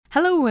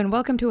Hello and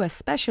welcome to a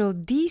special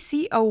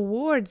DC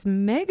Awards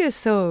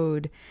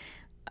megasode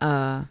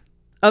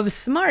of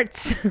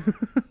Smarts,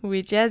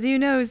 which as you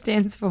know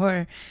stands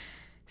for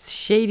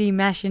Shady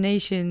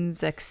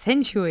Machinations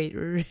Accentuate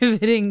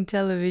Riveting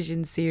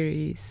Television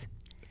Series.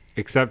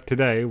 Except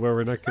today, where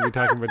we're not going to be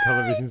talking about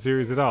television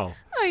series at all.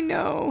 I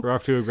know. We're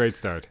off to a great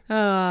start.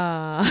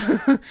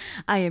 I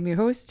am your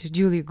host,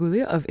 Julia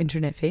Gulia of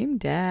Internet Fame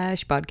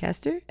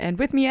Podcaster. And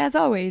with me, as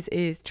always,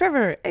 is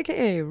Trevor,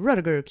 a.k.a.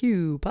 Rudiger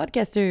Q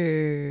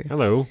Podcaster.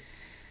 Hello.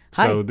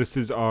 Hi. So this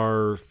is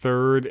our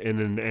third in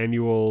an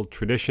annual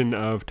tradition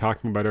of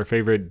talking about our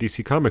favorite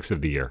DC comics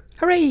of the year.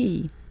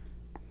 Hooray!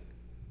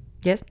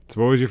 Yes?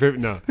 So what was your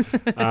favorite? No.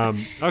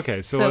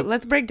 Okay, So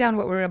let's break down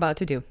what we're about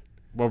to do.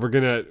 Well, we're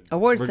going to...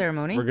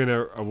 Ceremony. We're going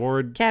to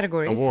award...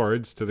 Categories.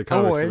 Awards to the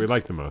comics that we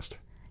like the most.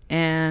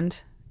 And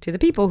to the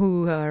people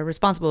who are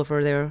responsible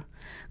for their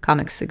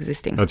comics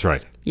existing. That's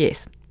right.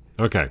 Yes.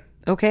 Okay.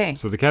 Okay.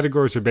 So the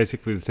categories are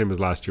basically the same as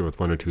last year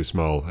with one or two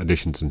small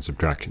additions and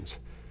subtractions.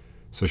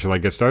 So shall I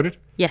get started?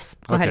 Yes.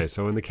 Go Okay, ahead.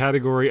 so in the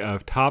category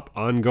of top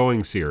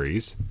ongoing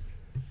series...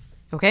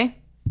 Okay.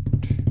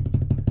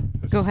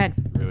 Go ahead.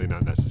 Really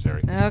not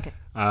necessary. Okay.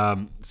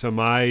 So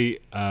my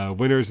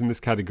winners in this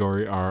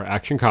category are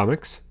Action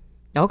Comics,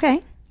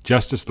 Okay.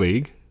 Justice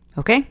League,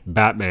 Okay.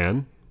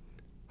 Batman,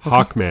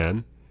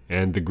 Hawkman,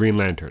 and the Green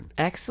Lantern,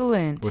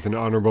 Excellent. with an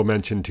honorable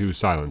mention to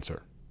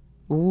Silencer.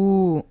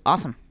 Ooh,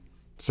 awesome.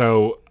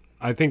 So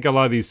I think a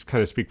lot of these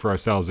kind of speak for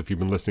ourselves if you've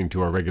been listening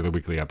to our regular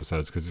weekly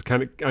episodes, because it's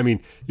kind of, I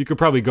mean, you could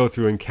probably go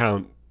through and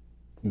count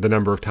the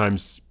number of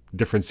times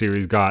different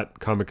series got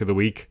Comic of the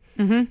Week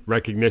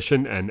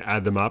recognition and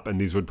add them up,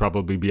 and these would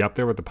probably be up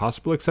there with the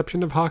possible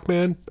exception of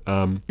Hawkman.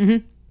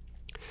 But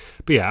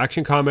yeah,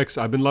 Action Comics,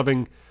 I've been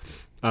loving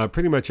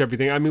pretty much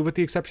everything. I mean, with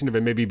the exception of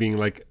it maybe being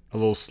like a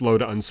little slow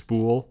to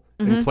unspool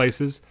in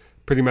places.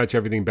 Pretty much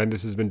everything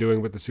Bendis has been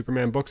doing with the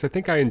Superman books. I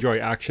think I enjoy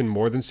Action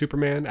more than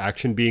Superman.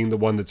 Action being the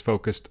one that's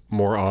focused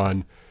more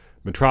on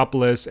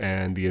Metropolis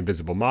and the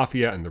Invisible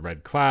Mafia and the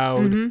Red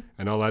Cloud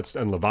and all that,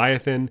 and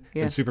Leviathan.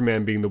 Yeah. And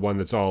Superman being the one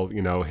that's all,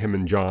 you know, him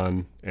and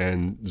John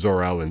and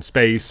Zor-El in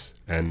space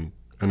and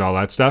all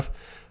that stuff.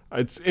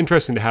 It's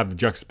interesting to have the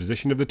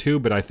juxtaposition of the two,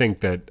 but I think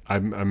that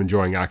I'm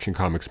enjoying Action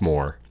Comics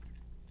more.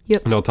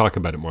 Yep. And I'll talk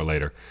about it more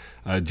later.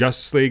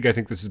 Justice League, I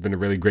think this has been a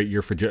really great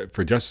year for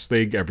Justice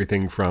League.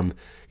 Everything from,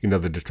 you know,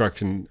 the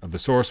destruction of the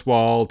Source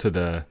Wall to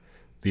the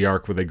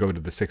arc where they go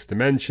to the Sixth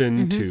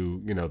Dimension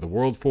to, you know, the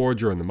World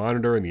Forger and the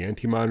Monitor and the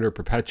Anti-Monitor,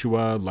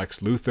 Perpetua,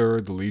 Lex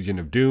Luthor, the Legion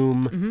of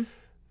Doom,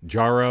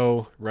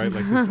 Jarro, right?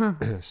 Like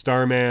this,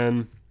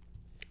 Starman,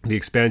 the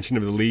expansion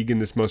of the League in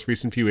this most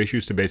recent few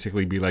issues to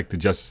basically be like the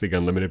Justice League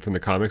Unlimited from the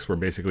comics, where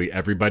basically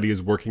everybody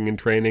is working and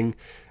training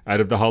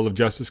out of the Hall of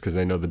Justice because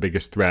they know the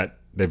biggest threat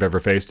they've ever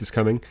faced is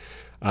coming.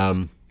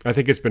 I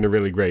think it's been a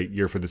really great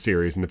year for the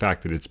series, and the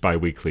fact that it's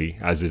bi-weekly,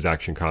 as is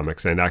Action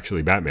Comics, and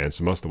actually Batman,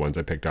 so most of the ones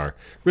I picked are,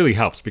 really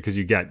helps because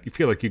you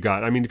feel like you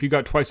got, I mean, if you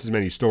got twice as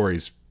many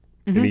stories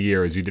in a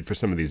year as you did for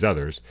some of these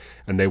others,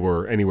 and they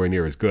were anywhere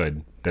near as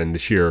good, then the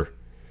sheer,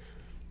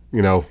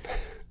 you know,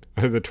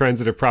 the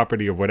transitive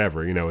property of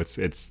whatever, you know,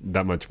 it's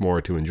that much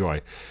more to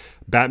enjoy.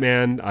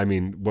 Batman, I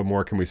mean, what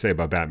more can we say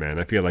about Batman?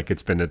 I feel like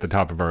it's been at the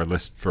top of our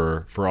list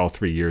for all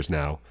 3 years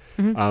now.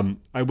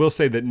 I will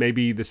say that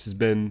maybe this has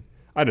been,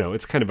 I don't know,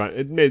 it's kind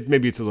of,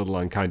 maybe it's a little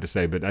unkind to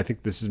say, but I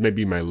think this is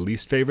maybe my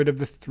least favorite of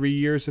the 3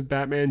 years of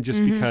Batman,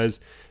 just because,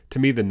 to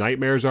me, the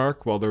Nightmares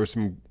arc, while there were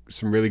some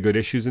really good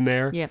issues in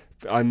there, Yeah.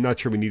 I'm not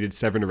sure we needed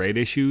 7 or 8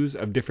 issues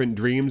of different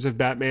dreams of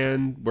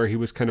Batman, where he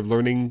was kind of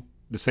learning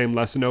the same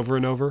lesson over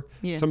and over.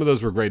 Yeah. Some of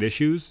those were great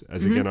issues,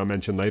 as again I'll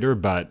mention later,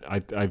 but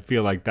I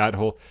feel like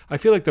I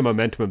feel like the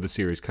momentum of the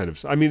series kind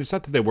of, I mean, it's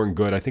not that they weren't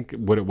good. I think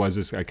what it was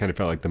is I kind of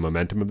felt like the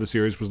momentum of the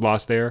series was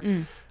lost there.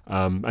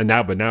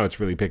 But now it's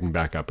really picking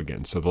back up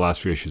again. So the last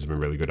few issues have been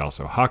really good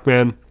also.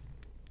 Hawkman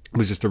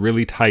was just a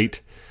really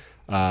tight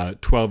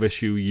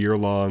 12-issue,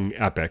 year-long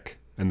epic,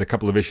 and the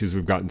couple of issues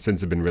we've gotten since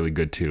have been really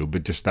good too.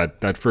 But just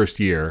that first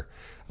year,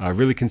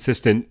 really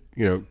consistent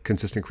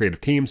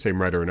creative team,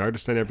 same writer and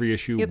artist on every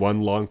issue, Yep.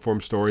 one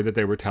long-form story that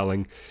they were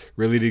telling,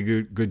 really did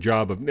a good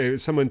job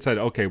of, someone said,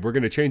 okay, we're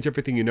going to change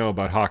everything you know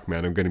about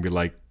Hawkman. I'm going to be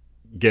like,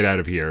 get out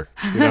of here,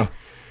 you know,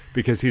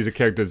 because he's a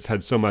character that's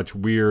had so much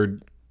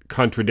weird,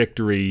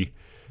 contradictory,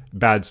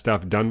 bad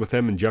stuff done with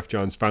him, and Jeff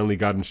Johns finally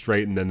got him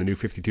straight, and then the New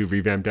 52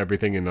 revamped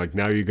everything, and like,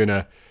 now you're going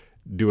to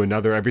do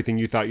another everything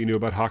you thought you knew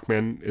about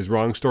Hawkman is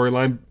wrong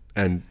storyline,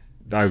 and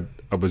I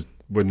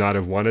would not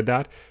have wanted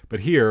that.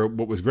 But here,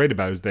 what was great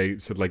about it is they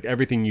said, like,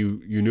 everything you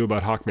knew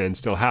about Hawkman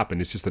still happened.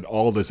 It's just that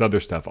all this other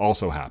stuff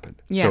also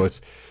happened. Yeah. So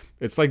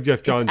it's like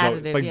Jeff Johns,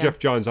 additive, yeah. Jeff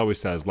Johns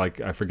always says,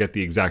 like, I forget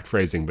the exact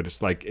phrasing, but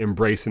it's like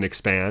embrace and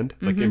expand.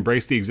 Like,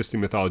 embrace the existing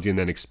mythology and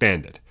then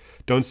expand it.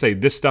 Don't say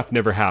this stuff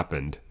never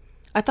happened.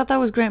 I thought that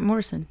was Grant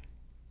Morrison.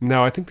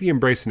 No, I think the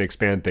embrace and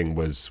expand thing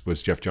was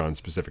Jeff Johns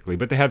specifically,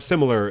 but they have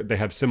similar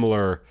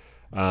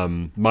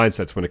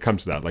mindsets when it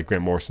comes to that. Like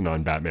Grant Morrison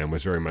on Batman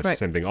was very much the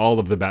same thing. All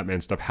of the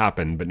Batman stuff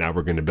happened, but now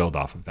we're going to build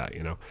off of that.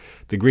 You know,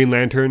 the Green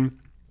Lantern,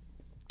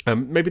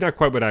 Maybe not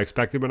quite what I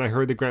expected when I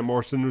heard that Grant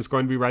Morrison was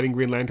going to be writing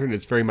Green Lantern.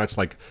 It's very much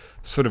like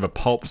sort of a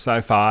pulp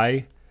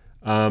sci-fi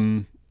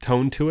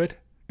tone to it.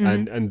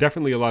 And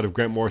definitely a lot of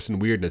Grant Morrison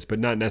weirdness, but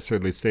not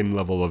necessarily the same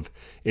level of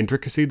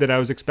intricacy that I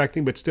was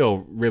expecting, but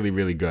still really,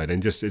 really good.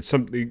 And just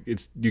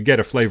you get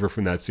a flavor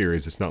from that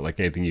series. It's not like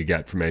anything you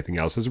get from anything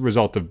else as a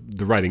result of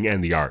the writing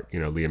and the art,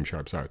 Liam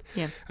Sharp's art.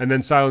 Yeah. And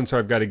then Silencer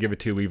I've got to give it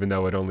to, even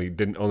though it only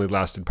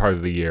lasted part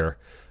of the year.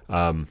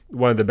 One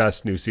of the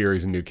best new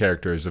series and new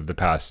characters of the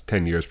past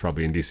 10 years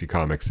probably in DC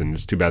Comics, and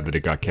it's too bad that it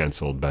got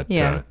canceled, but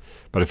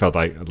I felt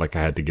like I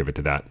had to give it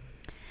to that.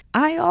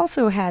 I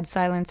also had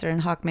Silencer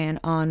and Hawkman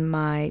on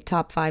my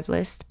top 5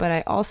 list, but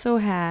I also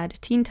had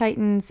Teen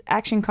Titans,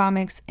 Action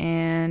Comics,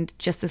 and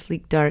Justice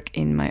League Dark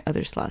in my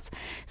other slots.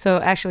 So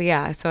actually,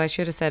 so I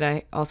should have said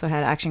I also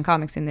had Action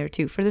Comics in there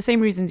too, for the same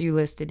reasons you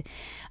listed.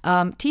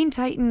 Teen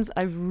Titans,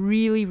 I've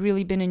really,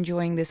 really been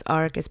enjoying this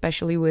arc,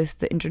 especially with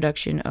the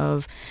introduction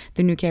of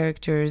the new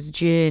characters,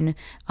 Jin,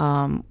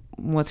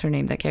 what's her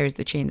name that carries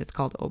the chain that's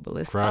called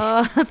Obelisk?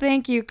 Crush.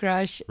 Thank you,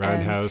 Crush.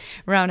 Roundhouse.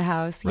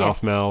 Roundhouse,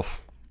 Ralph yes. Malph.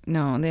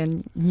 No,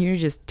 then you're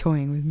just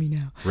toying with me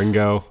now.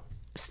 Ringo.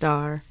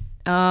 Star.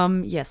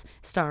 Yes,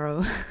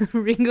 Starro.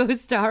 Ringo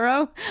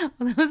Starro.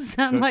 Those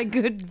sound like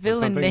good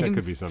villain names. That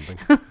could be something.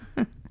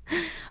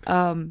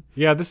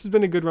 Yeah, this has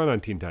been a good run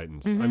on Teen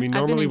Titans. I mean,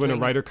 normally when a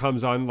writer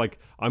comes on, like,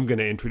 I'm going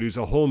to introduce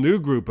a whole new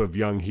group of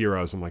young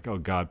heroes, I'm like, oh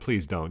God,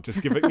 please don't.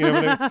 Just give it, what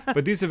I mean?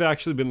 But these have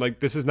actually been like,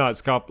 this is not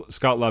Scott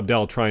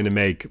Lobdell trying to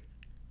make,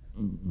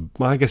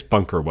 well, I guess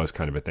Bunker was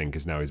kind of a thing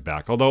because now he's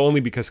back. Although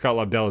only because Scott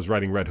Lobdell is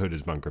writing Red Hood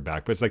as Bunker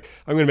back. But it's like,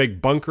 I'm going to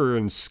make Bunker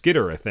and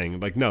Skitter a thing.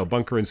 Like, no,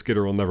 Bunker and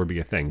Skitter will never be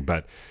a thing.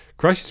 But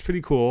Crush is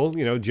pretty cool.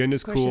 Jin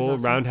is cool.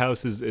 Awesome.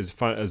 Roundhouse is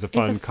fun as a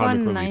fun comic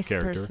relief nice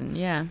character. Person,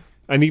 yeah.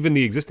 And even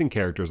the existing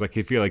characters, like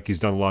I feel like he's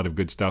done a lot of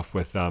good stuff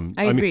with. I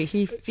agree.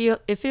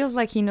 It feels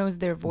like he knows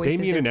their voices.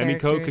 Damien their and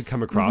Emiko could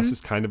come across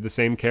as kind of the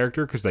same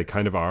character because they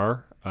kind of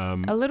are. A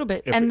little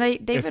bit, and they've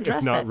addressed that too.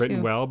 If not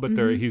written well, but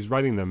he's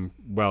writing them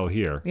well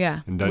here. Yeah,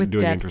 and with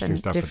doing depth interesting and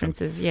stuff.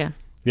 Differences, with them.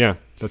 Yeah,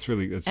 that's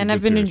and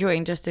I've been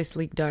enjoying Justice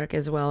League Dark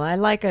as well. I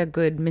like a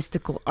good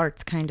mystical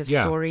arts kind of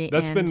story.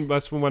 That's been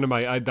one of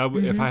my.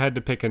 If I had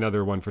to pick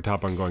another one for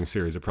top ongoing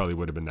series, it probably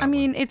would have been that. I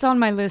mean, it's on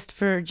my list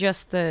for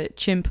just the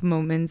Chimp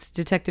moments,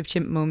 Detective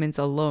Chimp moments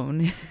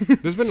alone.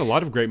 There's been a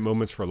lot of great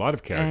moments for a lot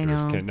of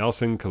characters: Kent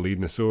Nelson,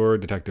 Khalid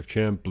Nassour, Detective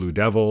Chimp, Blue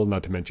Devil.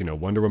 Not to mention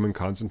Wonder Woman,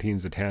 Constantine,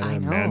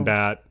 Zatanna,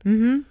 Man-Bat.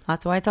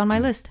 That's why it's on my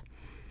list.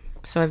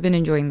 So I've been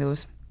enjoying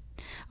those.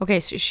 Okay,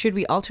 so should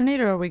we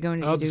alternate, or are we going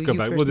to I'll do just go you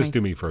back. first? We'll just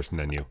do me first and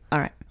then you. All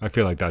right. I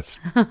feel like that's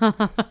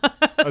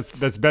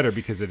better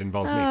because it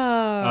involves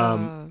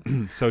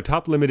me. So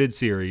top limited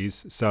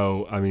series.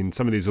 So, I mean,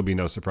 some of these will be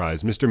no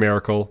surprise. Mr.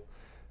 Miracle.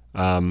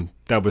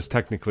 That was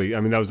technically,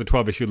 that was a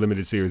 12-issue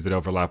limited series that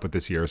overlapped with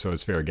this year, so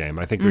it's fair game.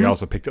 I think we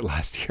also picked it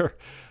last year.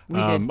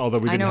 We did. Although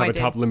we didn't have a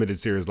top limited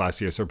series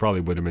last year, so it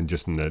probably would have been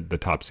just in the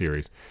top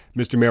series.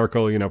 Mr.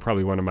 Miracle,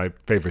 probably one of my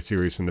favorite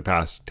series from the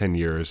past 10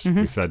 years.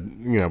 We said,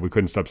 we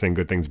couldn't stop saying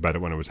good things about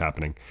it when it was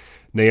happening.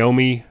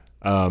 Naomi,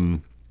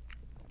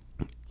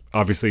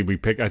 obviously we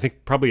picked, I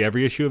think probably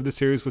every issue of the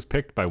series was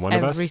picked by one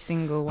of us. Every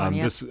single one,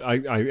 yeah.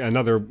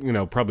 Another,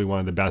 probably one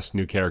of the best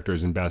new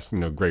characters and best,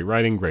 great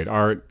writing, great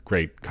art,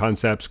 great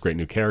concepts, great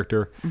new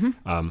character.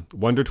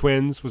 Wonder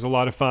Twins was a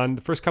lot of fun.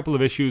 The first couple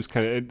of issues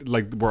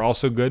were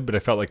also good, but I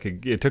felt like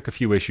it took a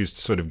few issues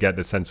to sort of get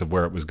a sense of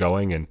where it was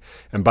going.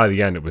 And by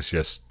the end, it was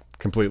just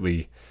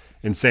completely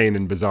insane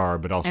and bizarre,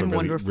 but also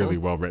really, really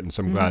well written.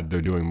 So I'm glad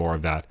they're doing more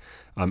of that.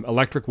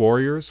 Electric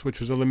Warriors, which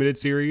was a limited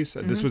series.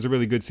 This was a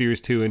really good series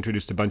too.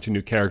 Introduced a bunch of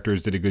new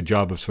characters, did a good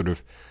job of sort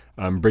of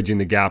bridging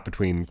the gap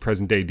between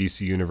present day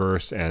DC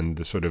universe and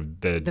the sort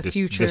of the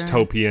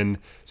dystopian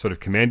sort of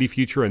commandy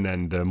future, and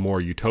then the more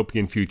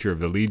utopian future of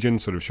the Legion,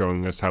 sort of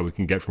showing us how we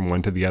can get from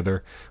one to the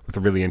other with a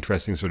really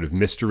interesting sort of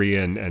mystery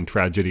and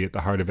tragedy at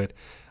the heart of it.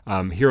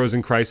 Heroes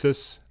in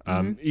Crisis,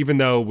 even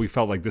though we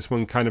felt like this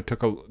one kind of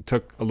took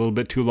a little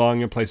bit too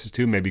long in places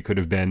too, maybe could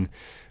have been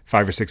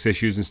 5 or 6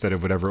 issues instead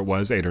of whatever it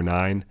was, 8 or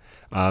 9.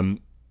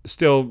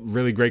 Still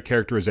really great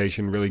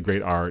characterization, really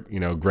great art,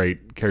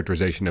 great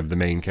characterization of the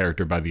main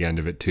character by the end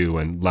of it too,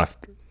 and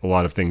left a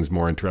lot of things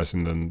more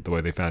interesting than the way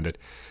they found it.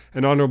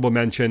 An honorable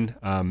mention,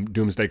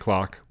 Doomsday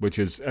Clock, which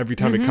is every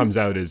time it comes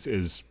out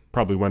is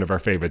probably one of our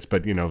favorites,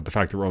 but the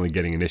fact that we're only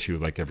getting an issue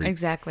like every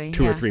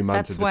 2 or 3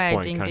 months at this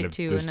point, kind of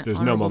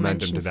there's no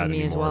momentum to that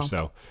anymore.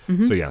 So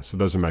so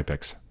those are my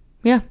picks.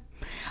 Yeah.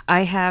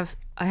 I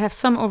have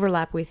some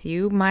overlap with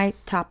you. My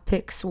top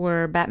picks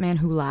were Batman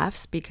Who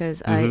Laughs,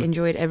 because I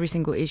enjoyed every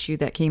single issue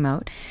that came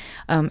out.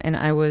 And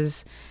I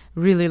was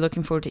really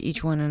looking forward to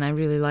each one, and I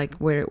really like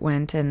where it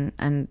went, and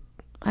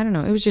I don't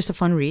know, it was just a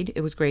fun read.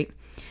 It was great.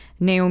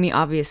 Naomi,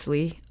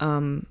 obviously,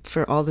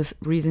 for all the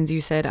reasons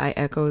you said, I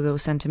echo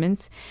those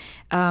sentiments.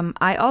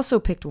 I also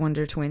picked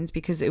Wonder Twins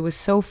because it was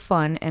so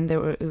fun, and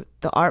the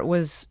art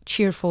was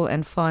cheerful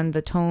and fun.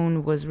 The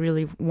tone was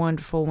really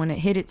wonderful. When it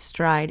hit its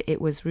stride,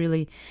 it was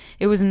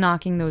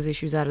knocking those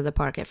issues out of the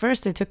park. At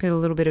first, it took a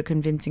little bit of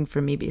convincing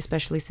for me,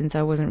 especially since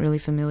I wasn't really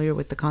familiar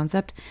with the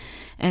concept,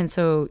 and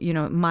so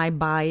my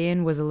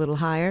buy-in was a little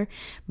higher.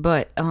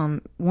 But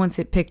once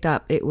it picked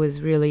up, it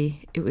was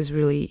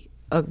really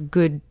a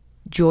good,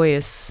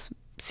 joyous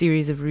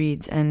series of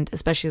reads, and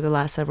especially the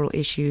last several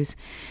issues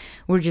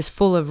were just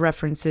full of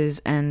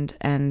references and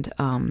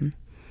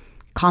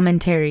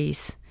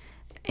commentaries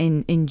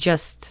in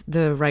just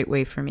the right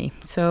way for me.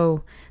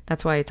 So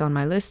that's why it's on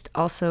my list.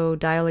 Also,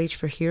 Dial H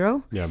for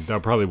Hero. Yeah,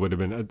 that probably would have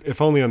been,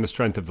 if only on the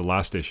strength of the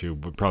last issue,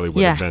 but probably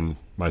would have been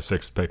my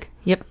sixth pick.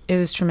 Yep, it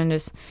was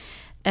tremendous.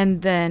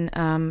 And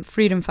then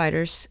Freedom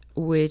Fighters,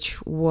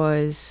 which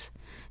was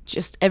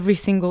just every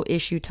single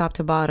issue, top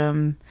to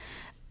bottom,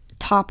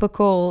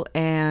 topical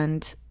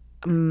and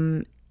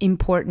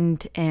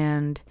important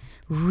and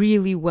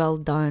really well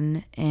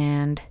done,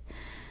 and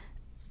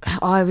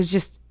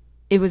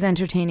it was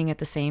entertaining at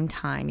the same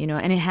time,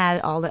 and it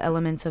had all the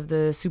elements of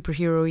the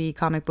superhero-y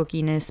comic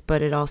bookiness,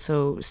 but it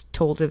also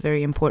told a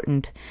very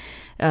important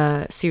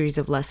series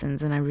of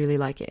lessons, and I really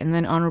like it. And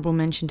then honorable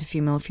mention to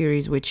Female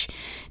Furies, which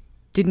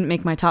didn't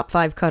make my top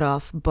 5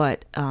 cutoff,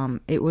 but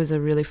it was a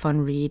really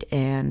fun read,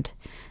 and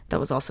that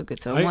was also good,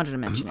 so I wanted to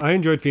mention it. I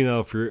enjoyed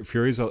Female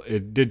Furies.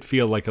 It did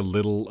feel like a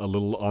little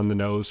on the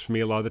nose for me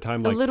a lot of the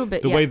time. Like, a little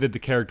bit, the way that the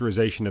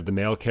characterization of the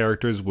male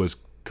characters was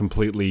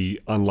completely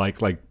unlike,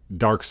 like,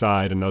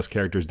 Darkseid, and those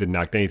characters didn't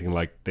act anything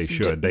like they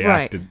should. They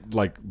acted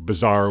like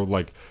bizarre,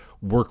 like,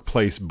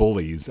 workplace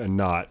bullies, and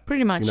not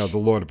pretty much the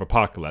Lord of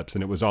Apocalypse,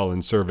 and it was all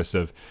in service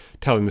of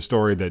telling the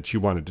story that she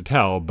wanted to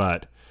tell,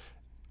 but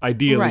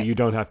ideally, you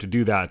don't have to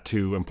do that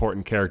to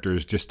important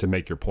characters just to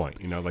make your point.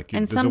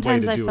 And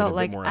sometimes I felt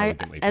like,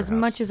 as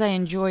much as I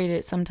enjoyed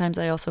it, sometimes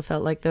I also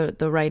felt like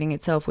the writing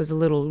itself was a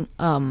little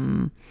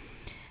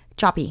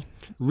choppy.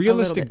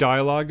 Realistic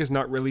dialogue is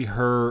not really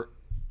her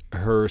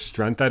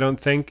strength, I don't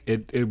think.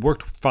 It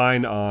worked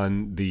fine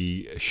on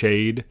the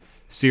Shade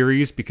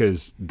series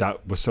because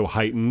that was so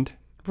heightened.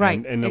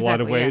 Right, in a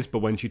lot of ways, but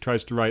when she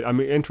tries to write,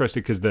 I'm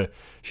interested because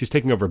she's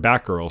taking over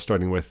Batgirl,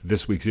 starting with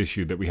this week's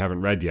issue that we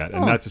haven't read yet,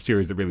 and that's a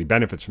series that really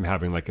benefits from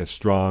having like a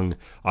strong,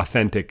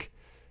 authentic,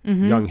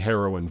 young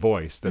heroine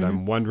voice. That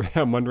I'm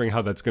wondering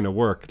how that's going to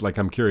work. Like,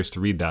 I'm curious to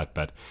read that,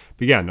 but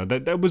yeah, no,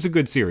 that was a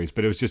good series,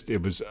 but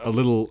it was a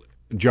little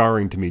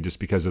jarring to me just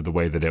because of the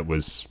way that it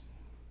was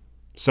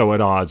so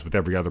at odds with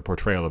every other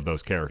portrayal of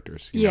those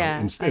characters.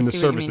 In the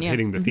service of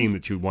hitting the theme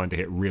that you wanted to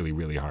hit really,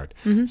 really hard.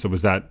 So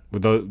were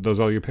those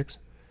all your picks?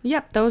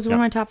 Yep, those were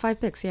my top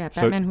 5 picks. Yeah,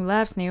 Batman Who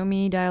Laughs,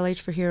 Naomi, Dial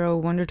H for Hero,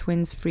 Wonder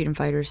Twins, Freedom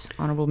Fighters.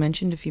 Honorable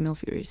mention to Female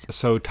Furies.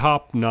 So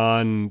top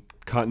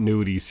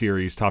non-continuity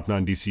series, top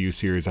non-DCU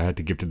series, I had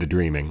to give to The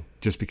Dreaming,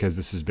 just because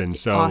this has been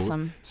so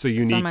awesome, so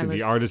unique. And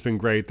the art has been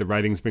great, the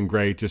writing's been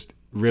great, just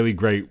really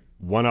great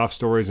one-off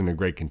stories and a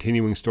great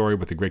continuing story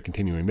with a great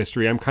continuing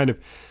mystery. I'm kind of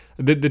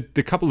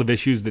the couple of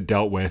issues that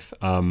dealt with.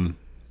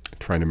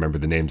 Trying to remember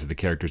the names of the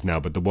characters now,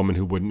 but the woman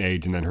who wouldn't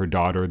age, and then her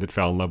daughter that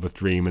fell in love with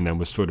Dream and then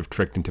was sort of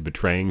tricked into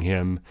betraying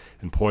him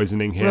and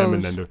poisoning him. Rose.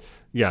 And then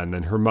and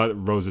then her mother,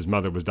 Rose's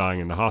mother, was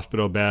dying in the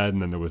hospital bed,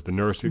 and then there was the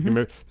nurse. The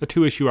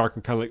 2-issue arc,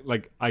 I'm kind of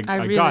like I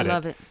really got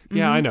love it.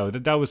 Yeah, I know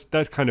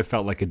that kind of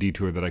felt like a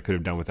detour that I could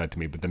have done with that to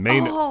me. But the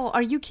main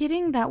are you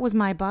kidding? That was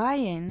my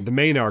buy-in. The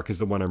main arc is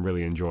the one I'm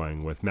really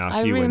enjoying, with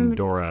Matthew and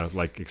Dora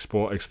like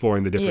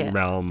exploring the different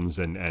realms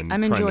and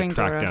trying to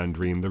track down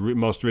Dream. The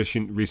most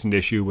recent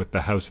issue with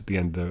the house at the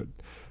end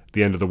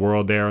of the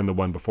world there, and the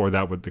one before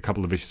that, with the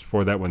couple of issues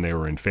before that when they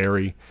were in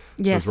Fairy.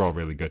 Yes. Those were all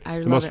really good.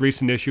 The most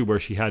recent issue where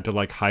she had to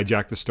like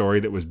hijack the story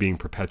that was being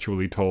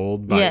perpetually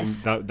told.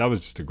 That was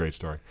just a great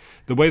story.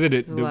 The way that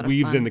it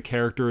weaves in the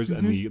characters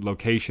and the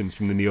locations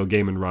from the Neil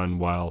Gaiman run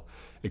while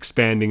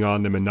expanding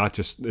on them, and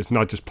it's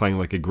not just playing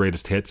like a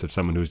greatest hits of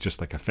someone who's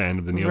just like a fan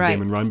of the Neil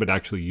Gaiman run, but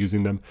actually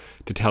using them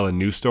to tell a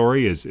new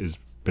story is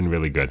been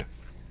really good.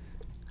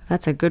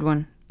 That's a good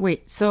one.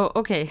 Wait, so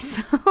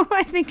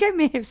I think I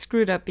may have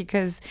screwed up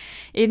because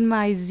in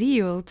my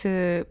zeal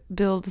to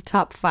build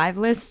top 5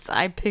 lists,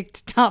 I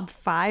picked top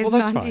 5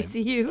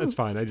 non-DCU. That's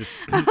fine.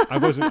 I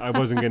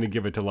wasn't going to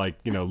give it to like,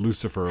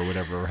 Lucifer or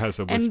whatever, or House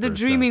of Whispers. And The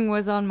Dreaming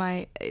was on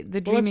my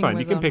that's fine.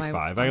 You can pick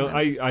 5.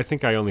 I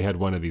think I only had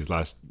one of these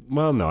last.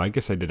 Well, no, I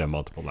guess I did have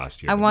multiple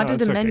last year. I wanted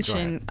to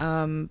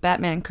mention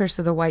Batman: Curse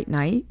of the White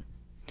Knight.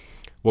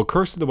 Well,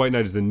 Curse of the White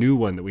Knight is the new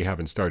one that we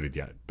haven't started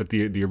yet, but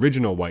the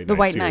original White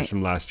Knight series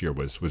from last year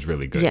was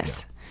really good.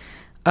 Yes.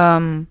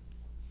 Yeah.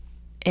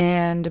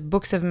 And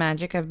Books of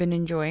Magic I've been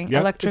enjoying.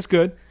 Yeah, it's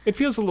good. It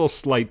feels a little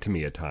slight to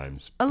me at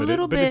times. But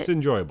it's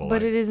enjoyable.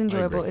 But it is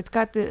enjoyable. It's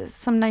got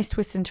some nice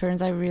twists and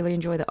turns. I really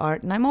enjoy the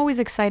art. And I'm always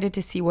excited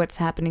to see what's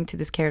happening to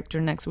this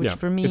character next, which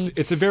for me,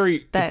 it's a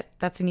very...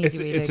 that's an easy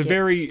way to get.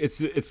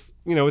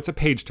 It's a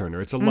page turner.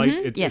 It's a light...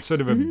 It's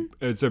sort of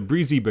it's a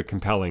breezy but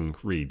compelling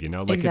read,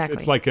 Like exactly.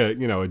 it's like a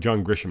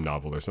John Grisham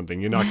novel or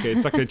something.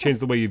 It's not going to change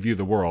the way you view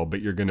the world,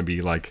 but you're going to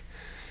be like...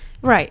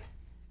 Right.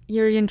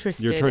 You're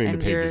interested. You're turning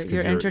the pages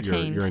because you're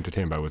entertained. You're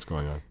entertained by what's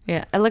going on.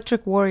 Yeah.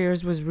 Electric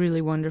Warriors was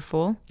really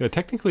wonderful. Yeah,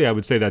 technically, I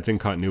would say that's in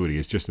continuity.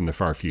 It's just in the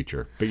far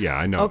future. But yeah,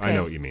 I know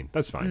what you mean.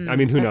 That's fine. I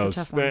mean, who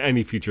knows?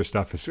 Any future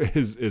stuff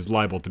is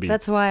liable to be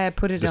That's why I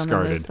put it discarded.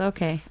 on the list.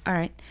 Okay. All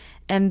right.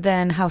 And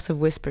then House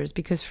of Whispers,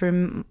 because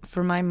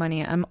for my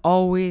money, I'm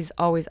always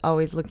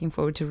looking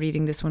forward to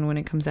reading this one when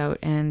it comes out.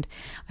 And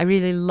I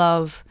really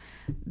love...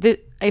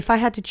 If I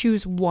had to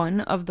choose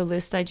one of the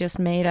list I just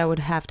made, I would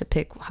have to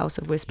pick House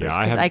of Whispers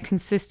because I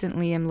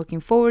consistently am looking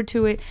forward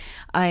to it.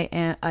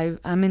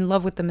 I'm in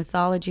love with the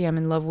mythology. I'm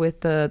in love with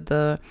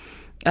the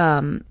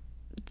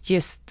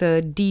just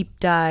the deep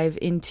dive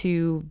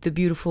into the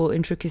beautiful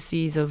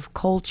intricacies of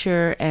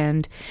culture,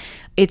 and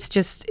it's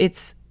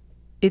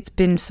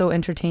been so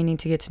entertaining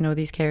to get to know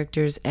these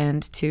characters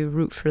and to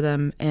root for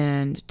them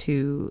and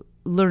to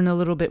learn a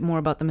little bit more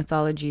about the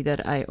mythology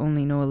that I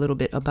only know a little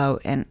bit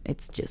about, and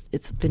it's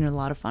been a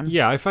lot of fun.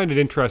 Yeah, I find it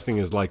interesting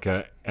as like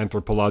a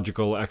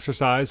anthropological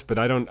exercise, but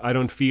I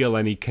don't feel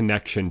any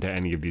connection to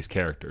any of these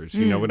characters.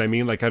 You know what I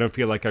mean? Like I don't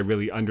feel like I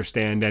really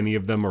understand any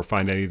of them or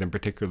find any of them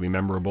particularly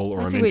memorable, or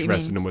I'm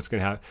interested in what's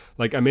going to happen.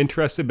 Like I'm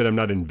interested, but I'm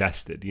not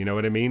invested. You know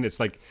what I mean? It's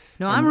like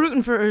I'm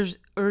rooting for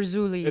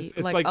Urzuli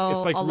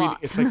a lot.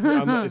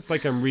 It's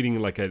like I'm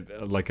reading like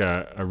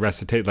a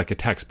recitate, like a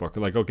textbook.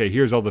 Like okay,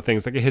 here's all the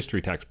things, like a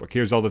history textbook.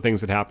 Here's all the things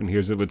that happen.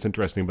 Here's what's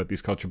interesting about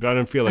these cultures. But I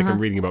don't feel like I'm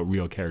reading about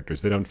real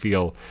characters. They don't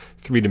feel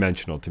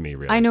three-dimensional to me,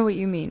 really. I know what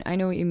you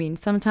mean.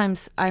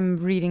 Sometimes I'm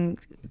reading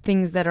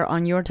things that are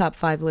on your top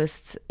 5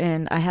 lists,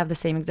 and I have the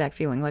same exact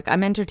feeling. Like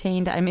I'm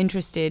entertained, I'm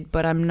interested,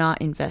 but I'm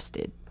not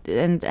invested.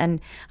 And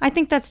I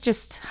think that's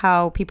just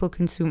how people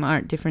consume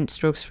art. Different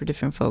strokes for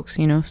different folks,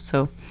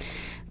 So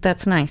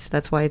that's nice.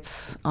 That's why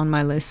it's on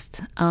my list.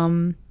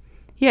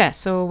 Yeah,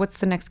 so what's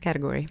the next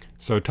category?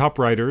 So top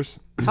writers.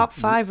 Top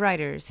 5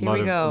 writers. Here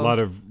we go. A lot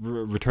of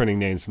returning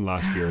names from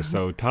last year.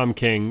 So Tom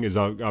King is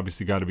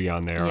obviously got to be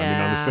on there. Yeah. I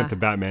mean, on the strength of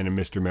Batman and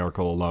Mr.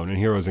 Miracle alone. And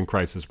Heroes in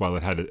Crisis, while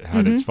it had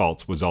its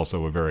faults, was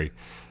also a very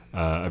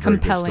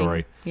good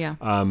story. Yeah.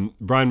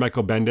 Brian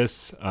Michael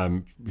Bendis,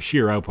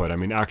 sheer output. I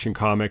mean, Action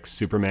Comics,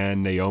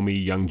 Superman, Naomi,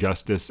 Young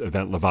Justice,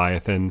 Event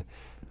Leviathan,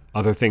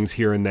 other things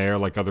here and there,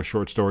 like other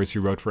short stories he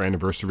wrote for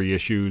anniversary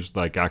issues,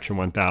 like Action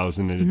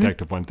 1000 and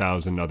Detective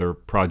 1000, other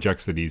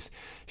projects that he's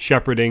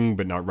shepherding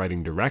but not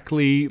writing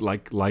directly,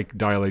 like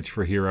Dial H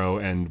for Hero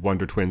and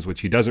Wonder Twins, which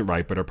he doesn't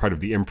write but are part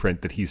of the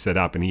imprint that he set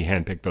up, and he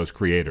handpicked those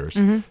creators.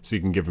 So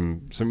you can give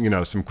him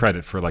some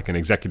credit for like an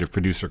executive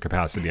producer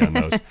capacity on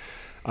those.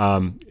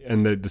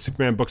 And the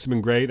Superman books have been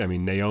great. I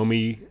mean,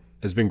 Naomi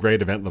has been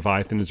great. Event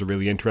Leviathan is a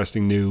really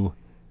interesting new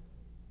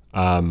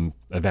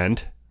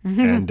event.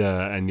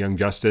 And Young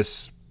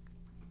Justice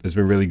has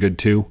been really good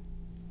too.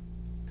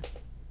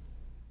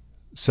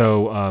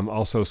 So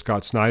also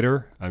Scott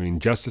Snyder. I mean,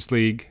 Justice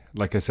League,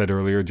 like I said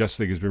earlier,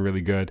 Justice League has been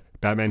really good.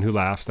 Batman Who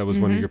Laughs, that was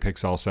one of your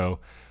picks also.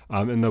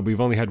 And though we've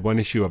only had one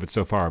issue of it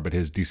so far, but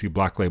his DC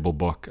Black Label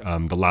book,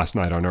 The Last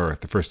Night on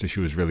Earth, the first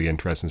issue is really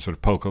interesting, sort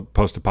of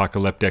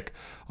post-apocalyptic.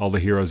 All the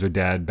heroes are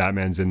dead.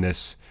 Batman's in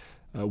this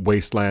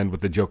wasteland with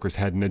the Joker's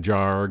head in a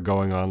jar,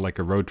 going on like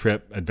a road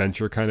trip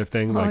adventure kind of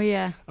thing.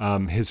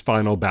 His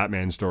final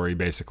Batman story,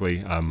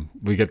 basically.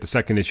 We get the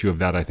second issue of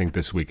that, I think,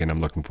 this week, and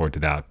I'm looking forward to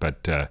that.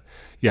 But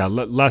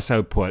less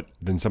output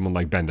than someone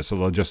like Bendis,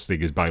 although Justice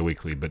League is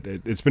bi-weekly. But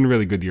it's been a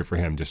really good year for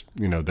him. Just,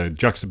 the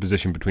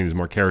juxtaposition between his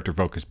more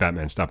character-focused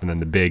Batman stuff and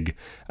then the big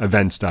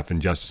event stuff in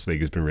Justice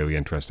League has been really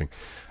interesting.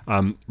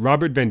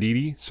 Robert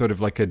Venditti, sort of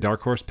like a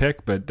dark horse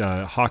pick, but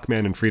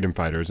Hawkman and Freedom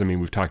Fighters, I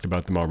mean, we've talked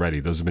about them already.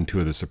 Those have been two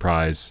of the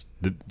surprise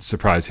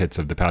hits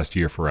of the past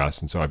year for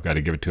us, and so I've got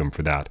to give it to him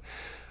for that.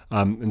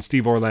 And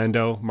Steve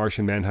Orlando,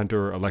 Martian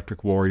Manhunter,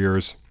 Electric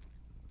Warriors,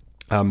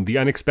 The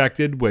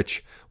Unexpected,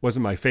 which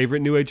wasn't my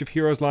favorite New Age of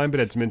Heroes line, but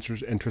had some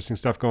interesting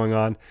stuff going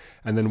on.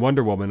 And then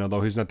Wonder Woman,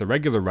 although he's not the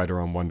regular writer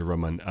on Wonder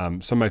Woman.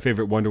 Some of my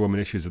favorite Wonder Woman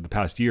issues of the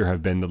past year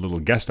have been the little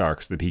guest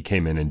arcs that he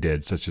came in and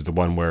did, such as the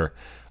one where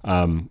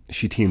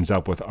she teams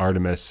up with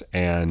Artemis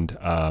and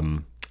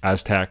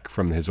Aztec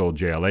from his old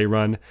JLA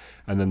run,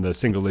 and then the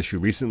single issue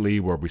recently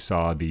where we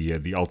saw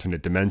the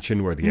alternate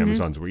dimension where the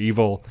Amazons were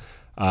evil.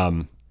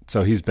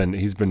 So he's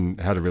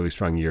had a really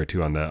strong year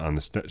too on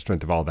the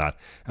strength of all that.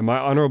 And my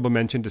honorable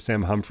mention to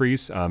Sam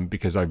Humphries,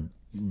 because I've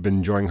been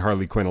enjoying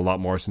Harley Quinn a lot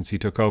more since he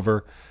took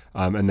over,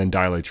 and then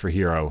Dial H for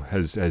Hero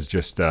has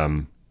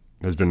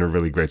been a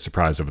really great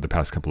surprise over the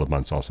past couple of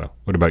months also.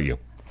 What about you?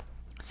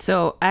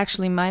 So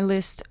actually my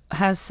list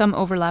has some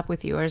overlap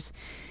with yours,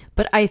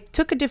 but I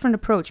took a different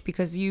approach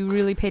because you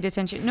really paid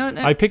attention. No.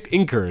 I picked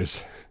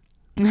inkers.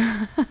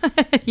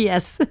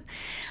 Yes.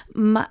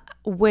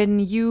 When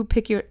you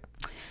pick your.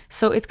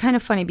 So it's kind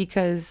of funny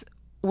because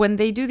when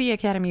they do the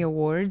Academy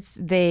Awards,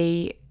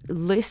 they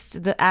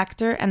list the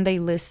actor and they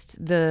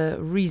list the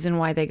reason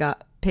why they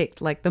got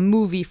picked. Like the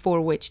movie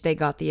for which they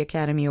got the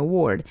Academy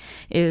Award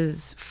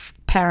is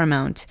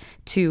paramount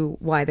to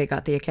why they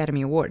got the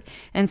Academy Award.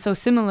 And so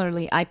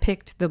similarly, I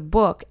picked the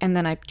book and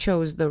then I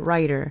chose the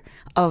writer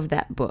of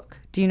that book.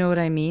 Do you know what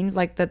I mean?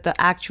 Like that the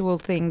actual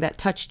thing that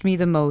touched me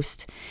the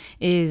most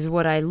is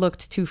what I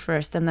looked to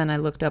first, and then I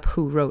looked up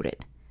who wrote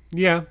it.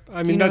 Yeah,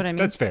 I mean, know what I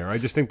mean? That's fair. I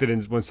just think that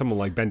when someone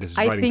like Bendis is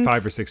I writing think-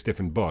 5 or 6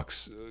 different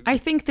books, I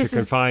think this to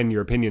is confine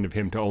your opinion of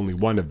him to only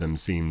one of them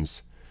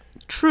seems...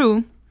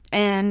 true,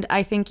 and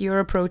I think your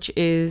approach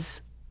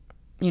is,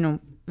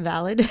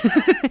 valid.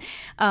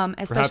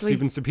 Especially, perhaps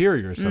even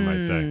superior, some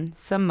might say.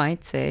 Some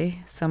might say.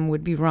 Some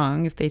would be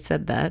wrong if they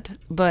said that,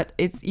 but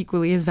it's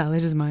equally as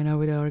valid as mine, I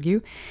would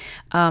argue.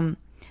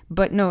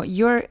 But no,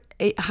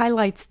 it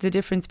highlights the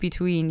difference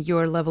between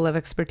your level of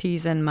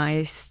expertise and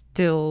my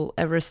still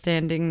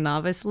ever-standing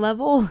novice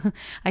level.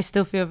 I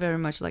still feel very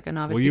much like a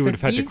novice. Well, you would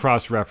have had to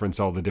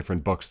cross-reference all the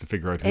different books to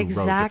figure out who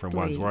wrote different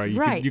ones. Where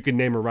you could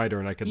name a writer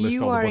and I could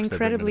list all the books they've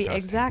written in the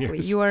past 10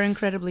 years. You are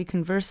incredibly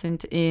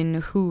conversant in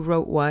who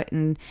wrote what,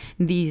 and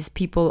these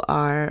people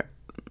are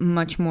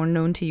much more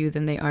known to you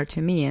than they are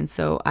to me, and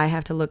so I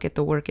have to look at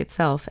the work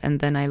itself and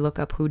then I look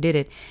up who did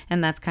it,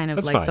 and that's kind of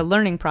That's like fine. the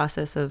learning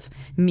process of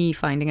me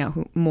finding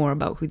out more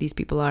about who these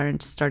people are and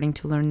starting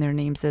to learn their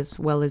names as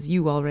well as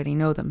you already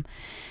know them.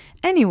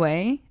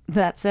 Anyway,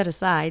 that set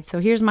aside, so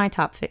here's my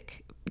top 5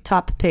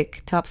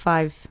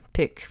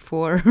 pick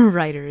for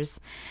writers.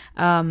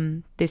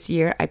 This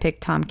year I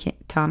picked Tom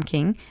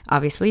King,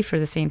 obviously for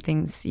the same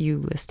things you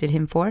listed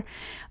him for.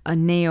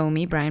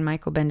 Naomi, Brian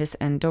Michael Bendis,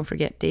 and don't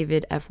forget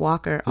David F.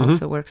 Walker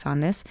also works on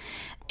this.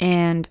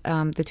 And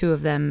the two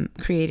of them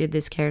created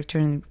this character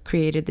and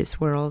created this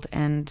world,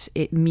 and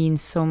it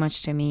means so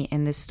much to me,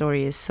 and this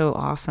story is so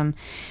awesome.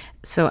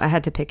 So I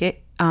had to pick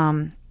it.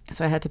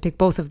 So I had to pick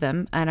both of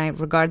them, and I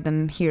regard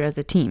them here as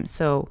a team.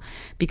 So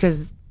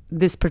because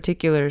this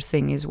particular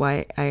thing is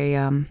why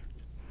I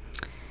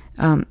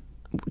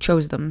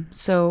chose them.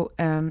 So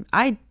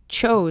I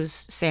chose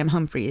Sam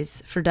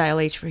Humphries for Dial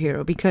H for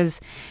Hero because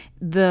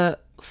the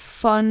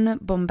fun,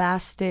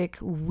 bombastic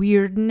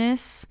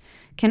weirdness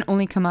can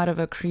only come out of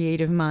a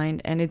creative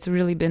mind, and it's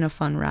really been a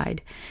fun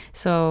ride.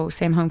 So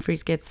Sam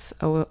Humphries gets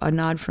a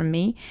nod from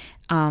me.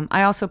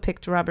 I also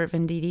picked Robert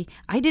Venditti.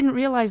 I didn't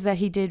realize that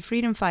he did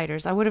Freedom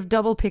Fighters. I would have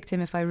double picked him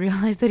if I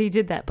realized that he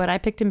did that, but I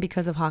picked him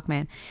because of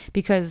Hawkman,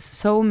 because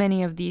so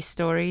many of these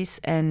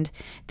stories and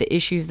the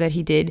issues that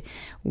he did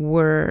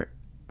were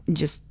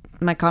just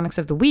my comics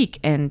of the week,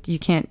 and you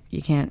can't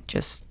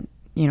just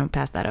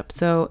pass that up.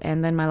 So,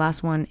 and then my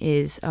last one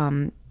is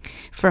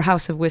for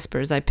House of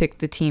Whispers. I picked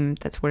the team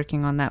that's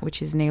working on that, which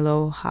is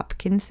Nalo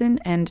Hopkinson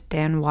and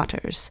Dan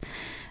Waters.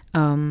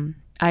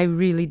 I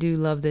really do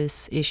love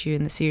this issue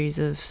and the series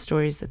of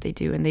stories that they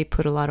do, and they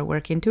put a lot of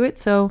work into it.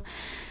 So,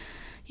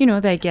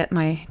 they get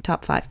my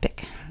top 5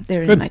 pick.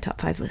 They're in my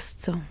top 5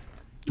 list. So,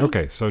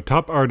 okay, so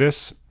top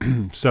artists.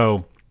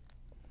 So,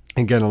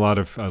 again, a lot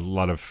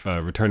of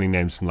returning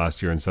names from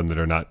last year, and some that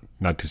are not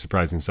too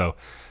surprising. So,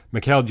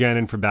 Mikhail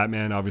Janin for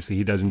Batman. Obviously,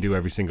 he doesn't do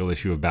every single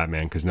issue of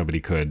Batman because nobody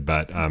could,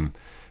 but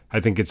I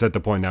think it's at the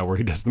point now where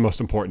he does the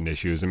most important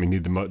issues. I mean, he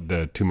did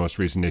the 2 most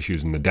recent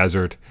issues in the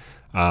desert.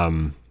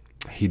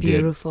 He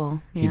beautiful.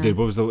 He did.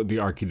 What was the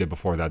arc he did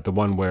before that? The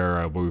one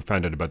where we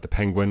found out about the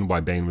Penguin, why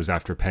Bane was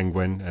after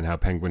Penguin, and how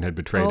Penguin had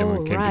betrayed him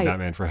and came to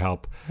Batman for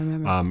help. I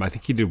remember. I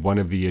think he did one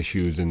of the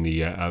issues in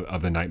the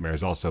of the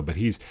Nightmares also. But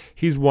he's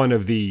one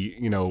of the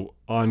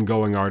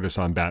ongoing artists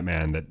on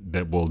Batman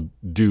that will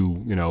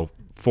do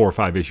 4 or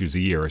 5 issues a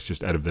year. It's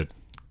just out of the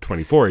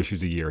 24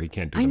 issues a year, he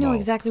can't do them all. I know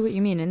exactly what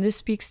you mean, and this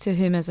speaks to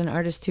him as an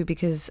artist too,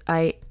 because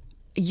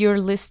you're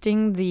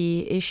listing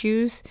the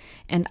issues,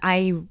 and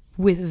I,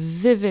 with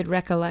vivid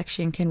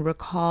recollection, can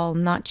recall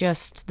not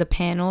just the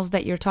panels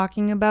that you're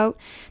talking about,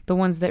 the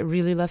ones that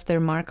really left their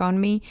mark on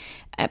me,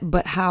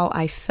 but how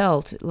I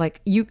felt.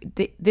 Like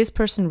this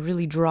person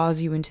really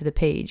draws you into the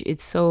page.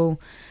 It's so.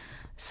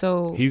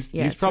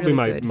 He's probably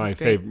really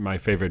my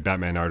favorite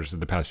Batman artist of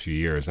the past few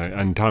years.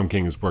 And Tom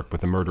King has worked with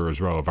the Murderer's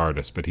Row of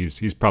artists, but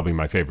he's probably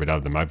my favorite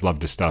of them. I've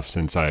loved his stuff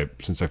since I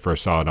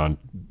first saw it on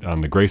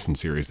the Grayson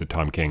series that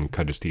Tom King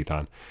cut his teeth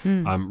on.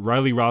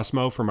 Riley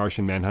Rossmo for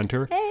Martian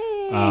Manhunter. Hey.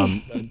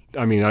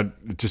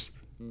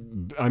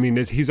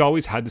 He's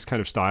always had this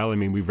kind of style. I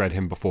mean, we've read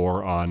him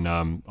before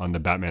on the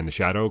Batman the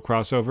Shadow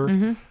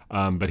crossover.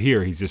 But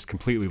here he's just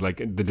completely like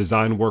the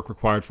design work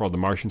required for all the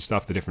Martian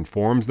stuff, the different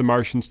forms the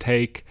Martians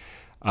take.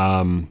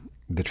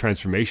 The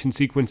transformation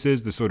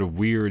sequences, the sort of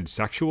weird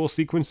sexual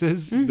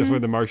sequences where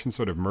the Martians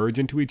sort of merge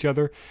into each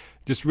other.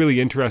 Just really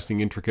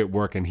interesting, intricate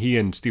work. And he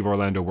and Steve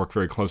Orlando work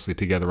very closely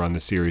together on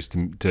this series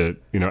to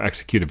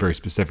execute a very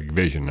specific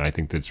vision. And I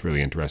think that's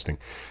really interesting.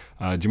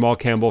 Jamal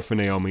Campbell for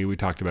Naomi. We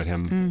talked about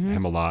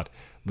him a lot.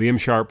 Liam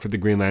Sharp for the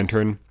Green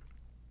Lantern.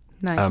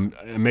 Nice.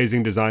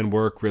 Amazing design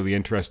work. Really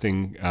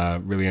interesting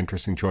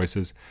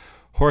choices.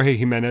 Jorge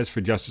Jimenez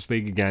for Justice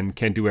League, again,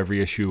 can't do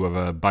every issue of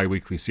a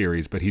bi-weekly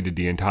series, but he did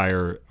the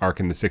entire arc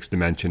in the Sixth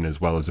Dimension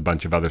as well as a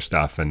bunch of other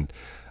stuff. And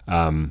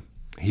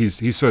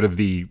he's sort of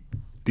the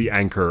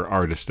anchor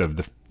artist of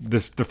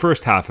the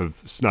first half of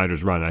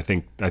Snyder's run. I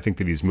think that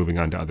he's moving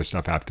on to other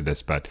stuff after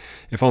this, but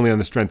if only on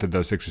the strength of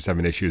those 6 or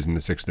 7 issues in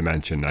the Sixth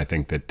Dimension, I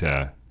think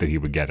that he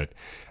would get it.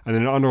 And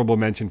an honorable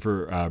mention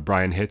for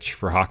Brian Hitch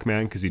for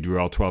Hawkman, because he drew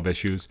all 12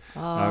 issues.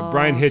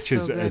 Brian Hitch so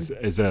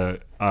is a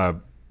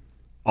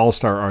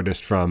all-star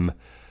artist from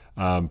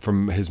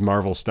his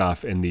Marvel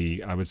stuff in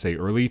the, I would say,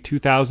 early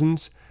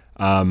 2000s.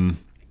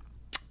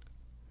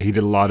 He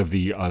did a lot of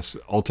the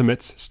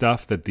Ultimates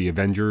stuff that the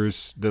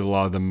Avengers did, a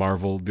lot of the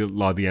Marvel, did a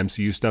lot of the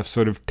MCU stuff,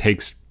 sort of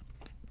takes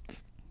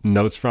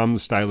notes from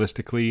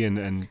stylistically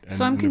and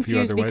So I'm in a few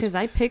confused other ways. because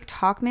I picked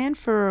Hawkman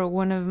for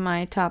one of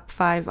my top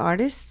 5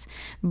 artists,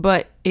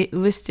 but it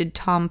listed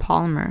Tom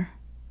Palmer.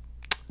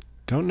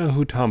 Don't know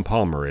who Tom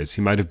Palmer is.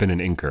 He might have been an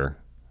inker.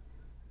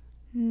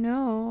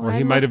 No, Or I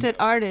he might looked have- at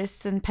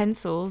artists and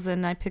pencils,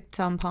 and I picked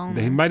Tom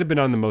Palmer. He might have been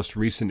on the most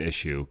recent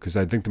issue, because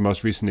I think the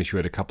most recent issue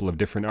had a couple of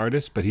different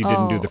artists, but he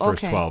didn't do the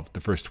first okay. 12.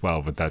 The first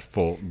 12 with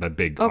that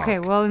big Okay,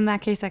 arc. well, in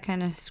that case, I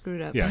kind of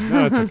screwed up. Yeah,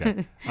 no, that's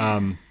okay.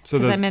 So Because I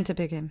those meant to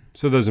pick him.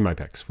 so those are my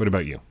picks. What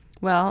about you?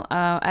 Well,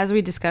 as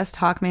we discussed,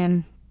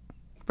 Hawkman,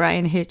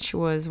 Brian Hitch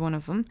was one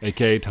of them.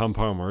 AKA Tom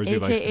Palmer, as he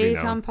likes to be AKA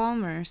known. Tom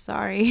Palmer,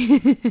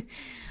 sorry.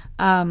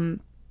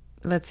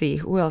 Let's see,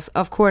 who else?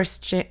 Of course,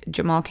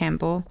 Jamal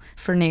Campbell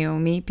for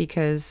Naomi,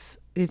 because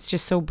it's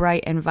just so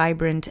bright and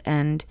vibrant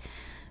and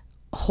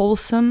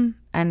wholesome,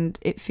 and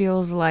it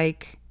feels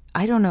like,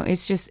 I don't know,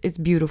 it's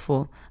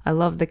beautiful. I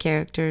love the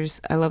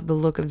characters. I love the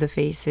look of the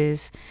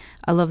faces.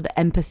 I love the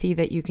empathy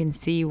that you can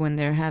see when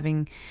they're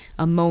having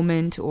a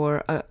moment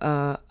or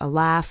a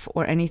laugh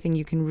or anything.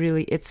 You can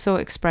really, it's so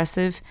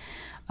expressive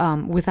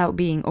without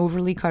being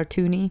overly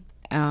cartoony.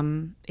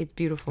 It's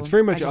beautiful. It's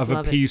very I much just of a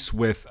love it. piece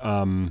with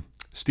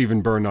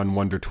Stephen Byrne on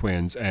Wonder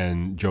Twins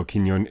and Joe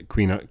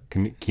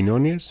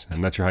Quinones,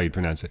 I'm not sure how you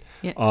pronounce it,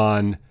 Yeah.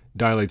 on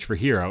Dial H for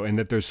Hero, and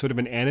that there's sort of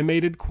an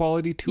animated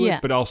quality to Yeah.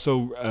 it, but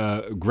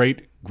also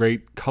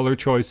great color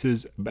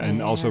choices,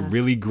 and also Yeah.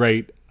 really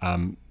great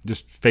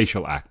just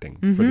facial acting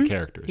for the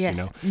characters. Yes.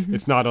 You know,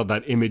 it's not all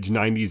that Image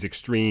 90s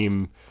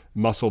extreme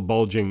muscle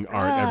bulging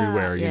art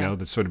everywhere. You yeah. know,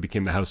 that sort of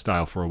became the house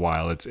style for a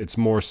while. It's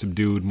more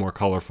subdued, more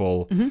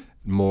colorful, Mm-hmm.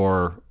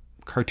 more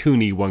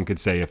cartoony, one could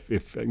say,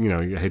 if you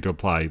know, you hate to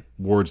apply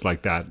words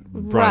like that,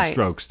 broad Right.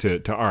 strokes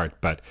to art,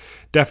 but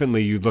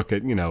definitely you look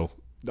at, you know,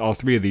 all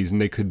 3 of these,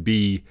 and they could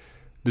be,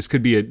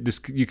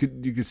 you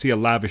could see a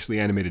lavishly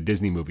animated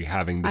Disney movie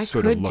having this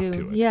sort of look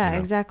to it. Yeah, you know?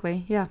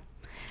 exactly. Yeah.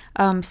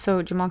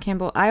 So Jamal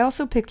Campbell. I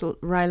also picked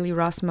Riley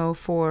Rossmo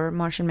for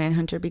Martian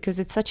Manhunter because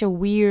it's such a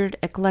weird,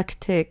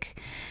 eclectic,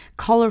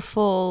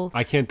 colorful,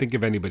 I can't think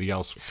of anybody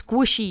else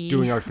squishy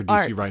doing art for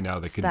DC right now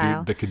that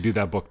style. could do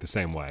that book the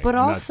same way. But And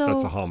also,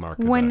 that's a hallmark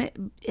of when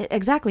that.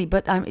 exactly,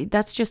 but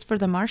that's just for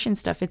the Martian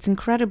stuff. It's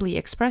incredibly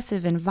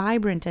expressive and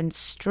vibrant and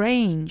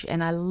strange,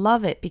 and I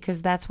love it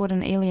because that's what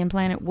an alien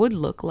planet would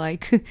look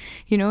like.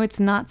 You know, it's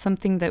not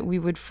something that we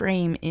would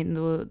frame in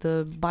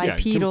the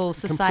bipedal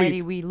society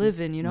complete we live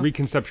in. You know,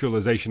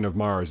 reconceptualization of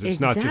Mars. It's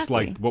not just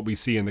like Exactly. what we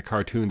see in the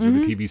cartoons or the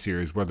TV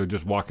series where they're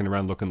just walking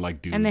around looking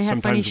like dudes. and they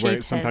have funny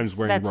sometimes shaped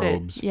wearing heads. That's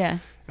robes. it. Yeah.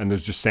 And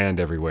there's just sand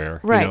everywhere.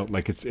 Right. You know,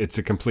 like it's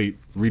a complete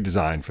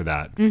redesign for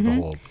that, for the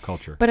whole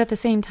culture. But at the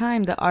same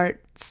time, the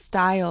art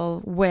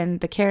style when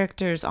the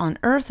characters on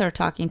Earth are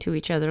talking to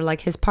each other,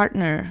 like his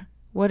partner,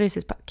 what is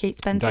his Kate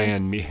Spencer?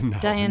 Diane Mead. No,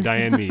 Diane-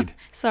 Diane Mead.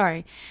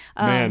 Sorry.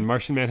 Man,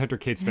 Martian Manhunter,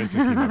 Kate Spencer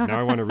team up. Now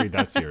I want to read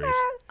that series.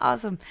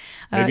 Awesome.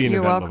 Maybe an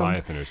you're Event welcome.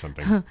 Leviathan or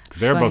something. 'Cause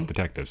they're Funny. both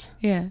detectives.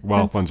 Yeah.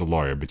 Well, that's one's a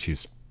lawyer, but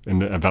she's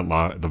in Event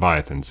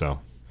Leviathan. So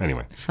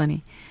anyway.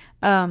 funny.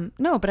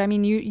 No, but I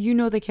mean, you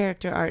know the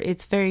character art.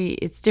 It's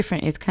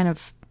different. It's kind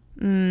of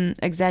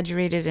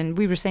exaggerated, and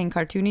we were saying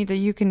cartoony. That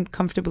you can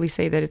comfortably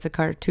say that it's a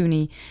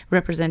cartoony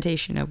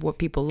representation of what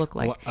people look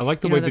like. Well, I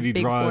like the You way know, that he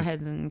big draws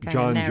foreheads and kinda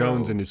John narrow,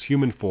 Jones in his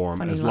human form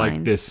funny as like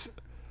lines. this,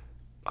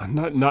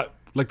 not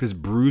like this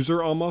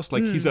bruiser almost.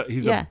 Like he's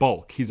yeah. a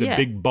bulk. He's a Yeah.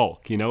 big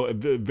bulk, you know,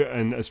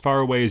 and as far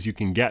away as you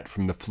can get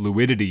from the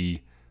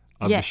fluidity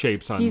of the Yes.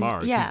 shapes on He's-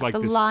 Mars. yeah, He's like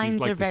the this. lines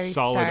He's like are this very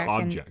solid stark and-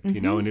 object,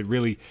 you know, and it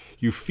really,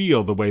 you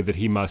feel the way that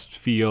he must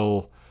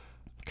feel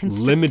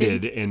constricted.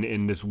 limited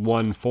in this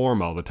one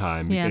form all the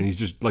time, Yeah. and he's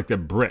just like a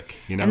brick,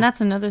 you know. And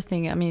that's another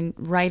thing. I mean,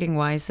 writing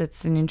wise,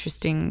 that's an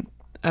interesting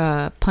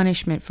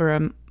punishment for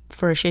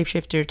a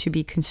shapeshifter to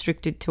be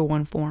constricted to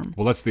one form.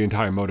 Well, that's the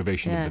entire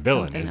motivation Yeah, of the it's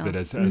villain, something is that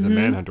else. as a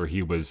manhunter,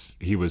 he was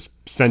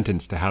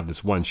sentenced to have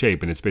this one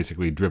shape, and it's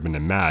basically driven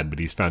him mad. But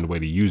he's found a way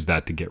to use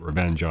that to get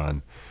revenge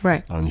on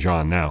Right.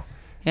 Jean now.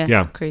 Yeah.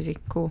 Yeah. Crazy.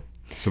 Cool.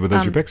 So were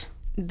those your picks?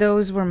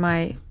 Those were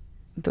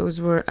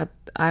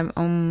I'm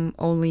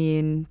only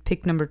in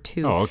pick number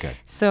 2. Oh, okay.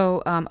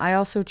 So I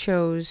also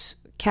chose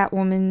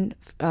Catwoman,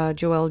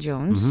 Joelle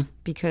Jones, Mm-hmm.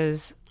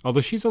 because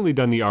Although she's only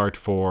done the art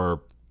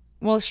for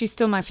Well, she's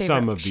still my favorite.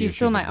 Some of the she's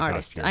still issues my of the past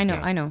artist. year, I know,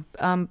 yeah. I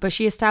know. But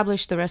she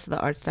established the rest of the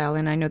art style,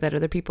 and I know that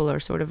other people are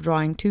sort of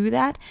drawing to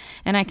that.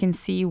 And I can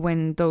see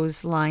when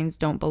those lines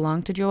don't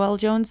belong to Joelle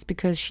Jones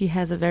because she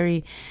has a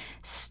very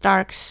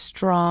stark,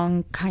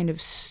 strong kind of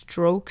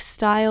stroke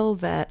style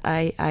that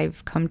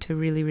I've come to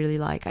really, really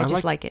like. I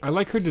just like it. I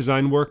like her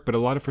design work, but a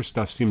lot of her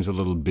stuff seems a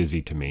little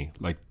busy to me.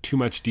 Like too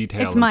much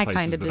detail. It's in my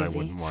places kind of that I busy.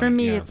 wouldn't want For it.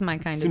 me, Yeah. it's my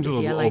kind of Seems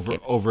busy. a I little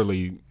like it.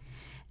 overly.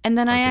 And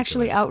then I articulate.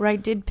 actually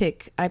outright did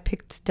pick. I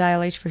picked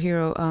Dial H for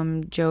Hero,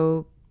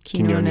 Joe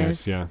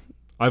Quinones. Yeah,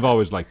 I've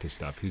always liked his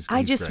stuff. He's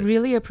I just great.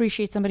 really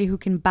appreciate somebody who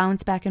can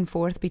bounce back and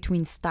forth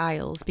between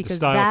styles The because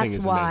style that's thing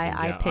is why amazing.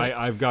 I Yeah, picked.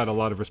 I've got a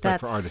lot of respect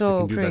for That's artists so that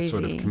can do that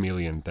sort of crazy.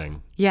 chameleon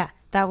thing. Yeah,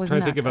 that was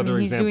Trying to nuts. think of other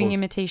he's doing examples.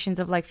 imitations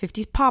of like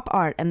 50s pop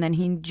art, and then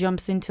he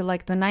jumps into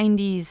like the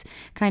 90s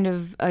kind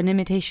of an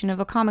imitation of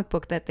a comic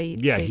book that they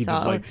Yeah, he saw.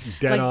 did like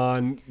Dead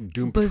On,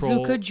 Doom Patrol.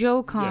 Bazooka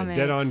Joe comics.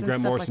 Yeah, Dead On, and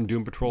Grant stuff Morrison, like-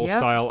 Doom Patrol Yep.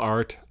 style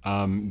art.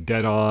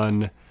 Dead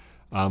On,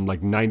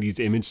 like 90s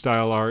image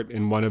style art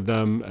in one of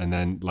them. And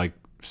then like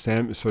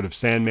sort of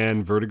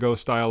Sandman, Vertigo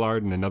style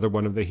art in another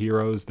one of the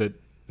heroes that.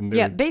 and they're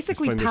Yeah,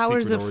 basically displaying their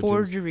powers secret of origins.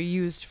 forgery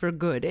used for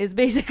good is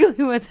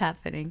basically what's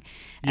happening.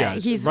 Yeah,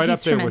 he's right he's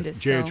up there with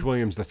tremendous. J.H. so-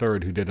 Williams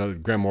III, who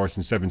did Grant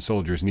Morrison Seven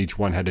Soldiers, and each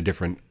one had a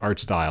different art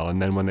style.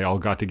 And then when they all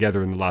got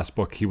together in the last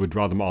book, he would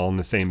draw them all in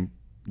the same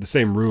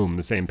room,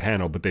 the same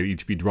panel, but they'd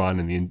each be drawn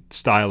in the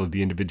style of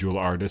the individual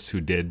artists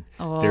who did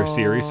their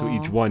series. So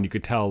each one, you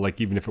could tell,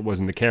 like even if it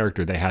wasn't the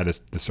character, they had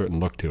a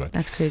certain look to it.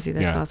 That's crazy.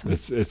 That's yeah, awesome.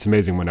 It's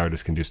amazing when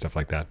artists can do stuff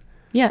like that.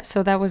 Yeah,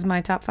 so that was my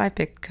top 5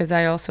 pick because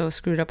I also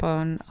screwed up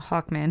on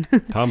Hawkman,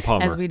 Tom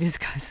Palmer. as we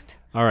discussed.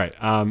 All right.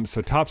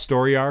 So top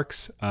story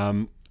arcs. I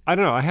don't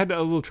know. I had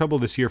a little trouble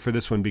this year for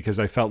this one because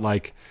I felt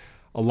like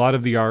a lot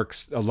of the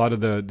arcs, a lot of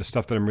the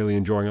stuff that I'm really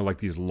enjoying are like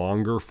these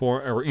longer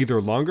form or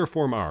either longer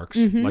form arcs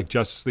like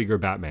Justice League or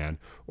Batman,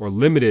 or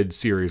limited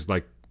series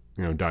like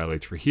Dial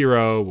H for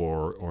Hero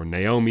or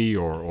Naomi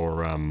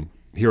or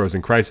Heroes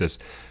in Crisis.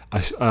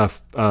 A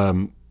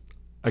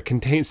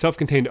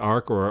self-contained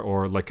arc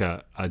or like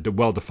a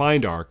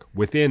well-defined arc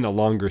within a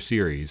longer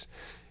series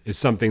is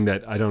something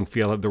that I don't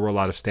feel that there were a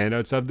lot of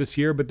standouts of this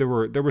year, but there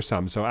were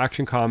some. So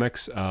Action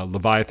Comics,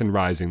 Leviathan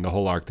Rising, the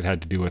whole arc that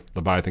had to do with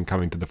Leviathan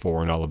coming to the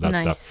fore and all of that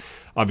Nice.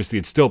 stuff. Obviously,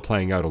 it's still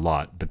playing out a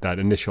lot, but that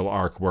initial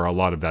arc where a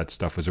lot of that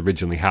stuff was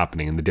originally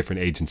happening and the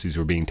different agencies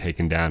were being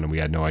taken down and we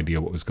had no idea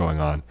what was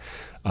going on.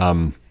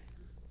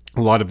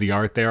 A lot of the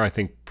art there, I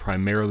think,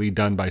 primarily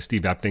done by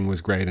Steve Epting was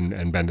great, and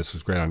Bendis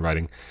was great on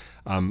writing.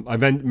 I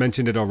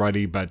mentioned it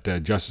already, but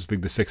Justice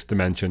League: The Sixth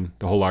Dimension,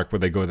 the whole arc where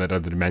they go to that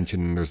other dimension,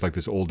 and there's like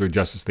this older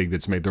Justice League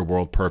that's made their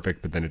world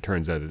perfect, but then it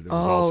turns out it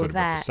was all sort of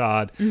a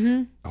facade.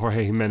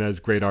 Jorge Jimenez,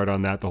 great art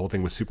on that. The whole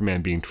thing with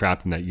Superman being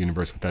trapped in that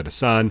universe without a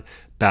son,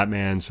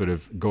 Batman sort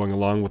of going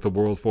along with the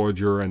World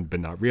Forger, but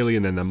not really,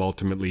 and then them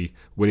ultimately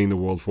winning the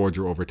World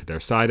Forger over to their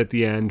side at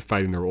the end,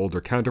 fighting their older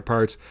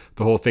counterparts.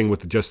 The whole thing with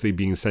the Justice League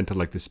being sent to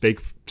like the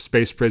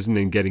space prison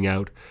and getting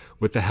out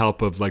with the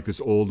help of like this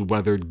old,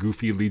 weathered,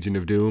 goofy Legion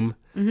of Doom,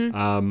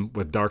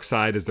 with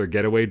Darkseid as their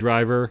getaway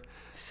driver.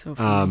 So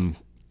funny.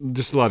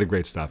 Just a lot of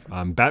great stuff.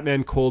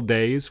 Batman Cold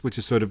Days, which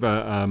is sort of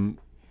a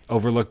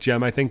overlooked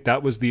gem, I think.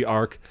 That was the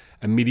arc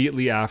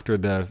immediately after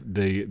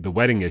the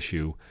wedding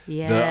issue.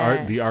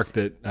 The arc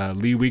that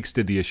Lee Weeks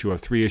did the issue of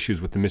 3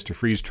 issues with the Mr.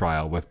 Freeze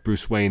trial with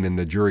Bruce Wayne in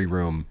the jury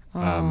room.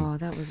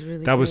 That was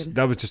really That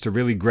good. was just a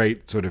really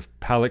great sort of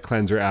palate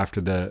cleanser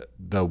after the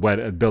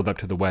build up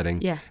to the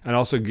wedding. Yeah. And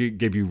also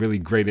gave you really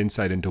great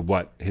insight into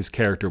what his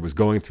character was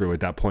going through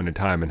at that point in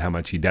time and how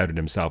much he doubted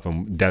himself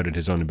and doubted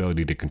his own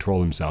ability to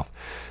control himself.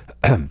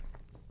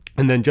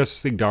 And then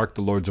Justice League Dark,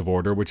 The Lords of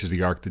Order, which is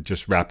the arc that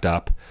just wrapped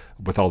up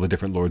with all the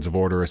different Lords of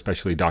Order,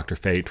 especially Dr.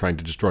 Fate trying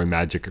to destroy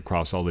magic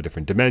across all the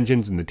different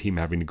dimensions and the team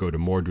having to go to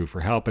Mordru for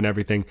help and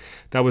everything.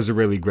 That was a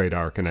really great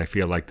arc, and I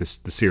feel like the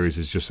series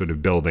is just sort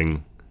of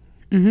building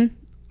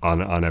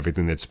on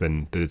everything that it's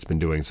been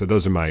doing. So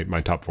those are my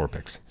top 4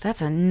 picks.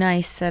 That's a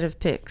nice set of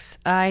picks.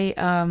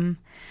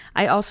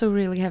 I also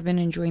really have been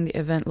enjoying the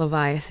event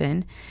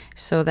Leviathan,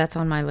 so that's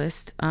on my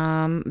list.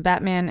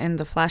 Batman and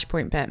the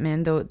Flashpoint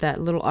Batman, though,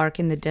 that little arc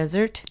in the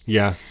desert.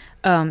 Yeah.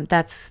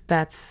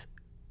 That's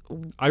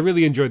I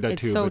really enjoyed that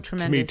It's too. so But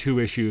tremendous. to me, 2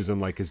 issues, I'm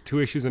like, is 2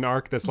 issues an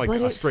arc? That's like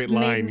But a it straight made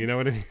line, me- you know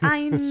what I mean?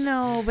 I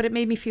know, but it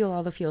made me feel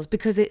all the feels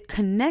because it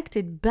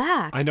connected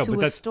back I know, to but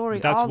a that's story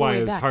that's all the why way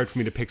it was back. hard for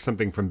me to pick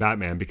something from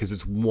Batman because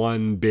it's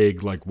one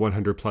big like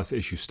 100 plus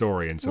issue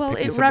story, and so Well,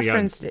 picking it something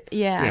referenced else, it.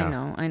 Yeah,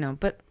 Yeah. I know,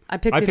 but I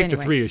picked I it picked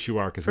anyway. a 3-issue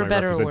arc as For my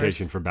better or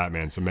representation worse. for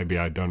Batman, so maybe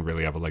I don't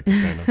really have a leg to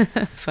stand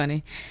on.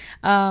 Funny.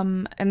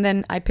 And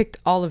then I picked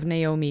all of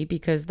Naomi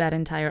because that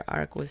entire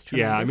arc was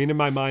tremendous. Yeah, I mean, in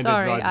my mind,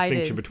 I draw Sorry, a I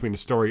distinction did. between a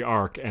story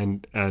arc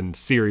and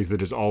series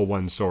that is all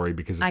one story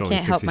because it's I only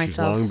can't 6 help issues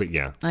myself. long. But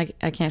yeah,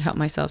 I can't help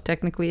myself.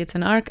 Technically, it's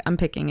an arc. I'm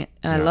picking it.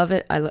 I Yeah. love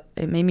it.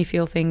 It made me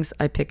feel things.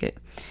 I pick it.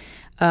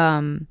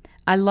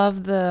 I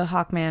love the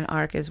Hawkman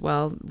arc as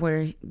well,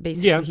 where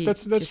basically yeah, he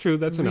that's just true.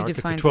 That's an arc. It's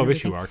a redefined 12-issue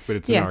everything. arc, but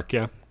it's Yeah. an arc.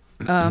 Yeah.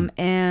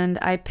 And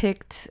I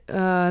picked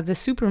the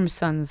Super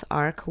Sons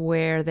arc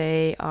where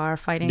they are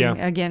fighting Yeah.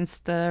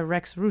 against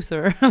Rex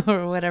Luthor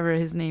or whatever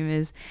his name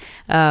is,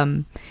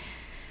 and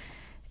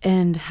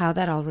how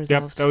that all Yep,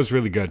 resolved. that was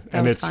really good.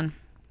 That was fun.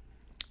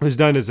 It was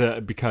done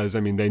because I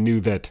mean they knew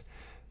that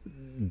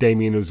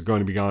Damian was going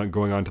to be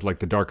going on to like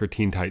the darker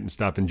Teen Titan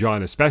stuff, and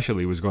John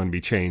especially was going to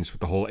be changed with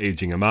the whole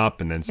aging him up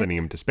and then sending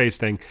him to space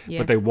thing.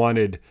 Yeah.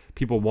 But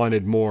people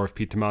wanted more of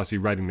Pete Tomasi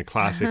writing the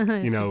classic,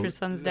 Super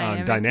Sons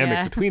dynamic,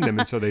 yeah. between them,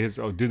 and so they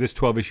do this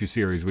 12-issue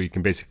series where you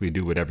can basically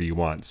do whatever you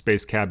want: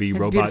 Space Cabbie, It's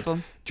Robot, beautiful.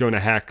 Jonah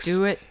Hex,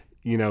 Do it.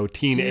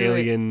 teen Do it.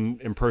 alien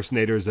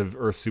impersonators of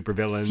Earth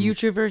supervillains,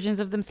 Future versions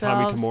of themselves.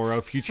 Tommy Tomorrow,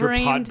 future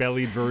framed-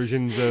 pot-bellied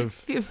versions of.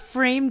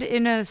 framed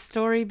in a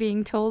story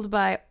being told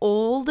by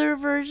older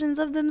versions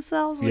of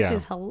themselves, which Yeah.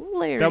 is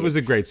hilarious. That was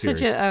a great series.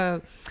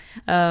 Such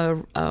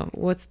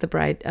what's the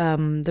bride?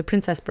 The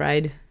Princess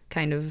Bride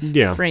kind of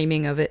Yeah.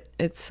 framing of it.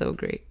 It's so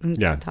great.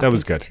 Yeah, that Talking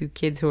was to good. two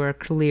kids who are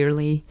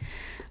clearly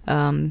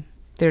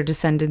their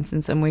descendants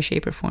in some way,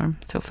 shape, or form.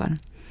 So fun.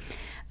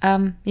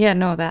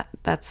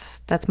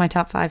 That's my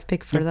top 5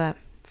 pick for that.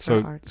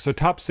 So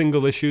top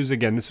single issues,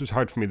 again, this was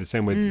hard for me the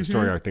same way that the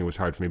story arc thing was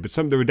hard for me, but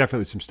there were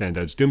definitely some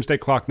standouts. Doomsday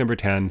Clock number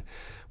 10,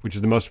 which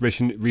is the most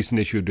recent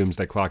issue of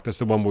Doomsday Clock. That's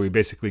the one where we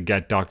basically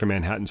get Dr.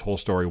 Manhattan's whole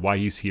story, why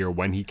he's here,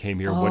 when he came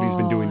here, what he's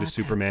been doing to that's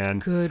a Superman.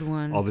 good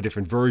one. All the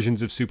different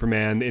versions of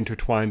Superman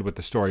intertwined with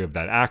the story of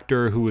that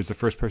actor who was the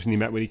first person he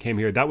met when he came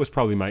here. That was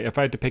probably if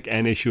I had to pick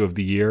an issue of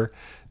the year,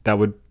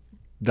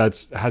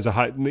 has a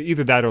high,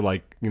 either that or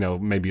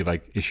maybe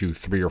like issue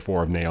 3 or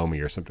 4 of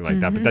Naomi or something like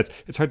that. But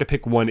it's hard to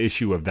pick one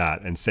issue of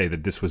that and say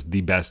that this was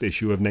the best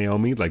issue of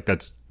Naomi. Like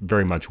that's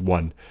very much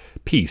one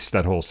piece,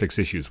 that whole 6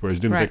 issues.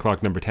 Whereas Doomsday Right.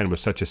 Clock number 10 was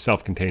such a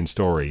self-contained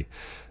story.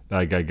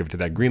 I gotta give it to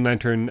that. Green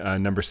Lantern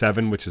number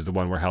 7, which is the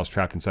one where Hal's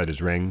trapped inside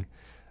his ring.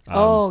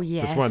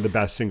 Yes. It's one of the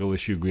best single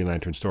issue Green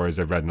Lantern stories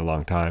I've read in a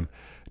long time.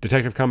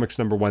 Detective Comics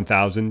number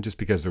 1000, just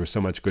because there was so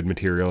much good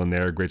material in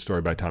there. Great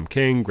story by Tom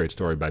King, great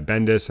story by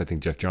Bendis. I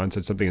think Jeff Johns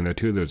had something in there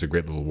too. There was a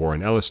great little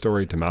Warren Ellis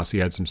story.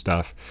 Tomasi had some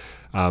stuff.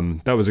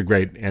 That was a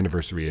great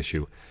anniversary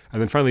issue. And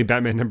then finally,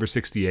 Batman number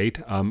 68.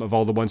 Of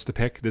all the ones to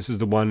pick, this is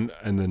the one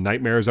in the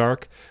Nightmares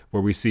arc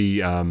where we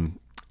see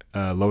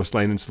Lois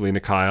Lane and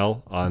Selena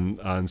Kyle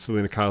on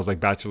Selena Kyle's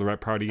bachelorette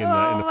party in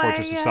the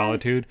Fortress of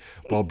Solitude,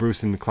 while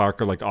Bruce and Clark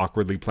are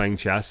awkwardly playing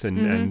chess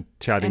and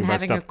chatting And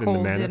about having a stuff in the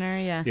cold manor. dinner,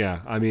 yeah.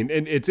 Yeah, I mean,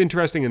 and it's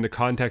interesting in the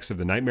context of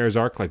the Nightmares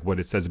arc, what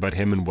it says about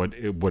him and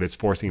what it's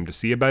forcing him to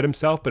see about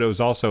himself. But it was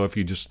also if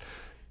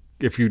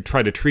you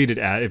try to treat it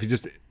if you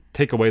just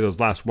take away those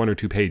last 1 or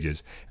 2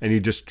 pages and you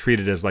just treat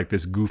it as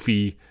this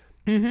goofy.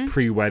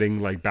 Pre-wedding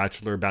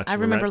bachelorette I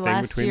remember thing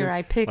last between year them.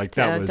 I picked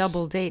that a was-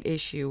 double date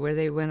issue where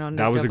they went on.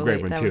 that was a double great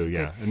date. one That too, was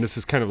yeah. great. And this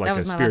is kind of That like a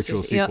was my last spiritual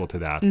issue. sequel Yep. to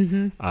that.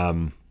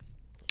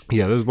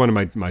 Yeah, that was one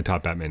of my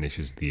top Batman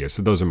issues of the year.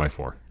 So those are my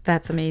 4.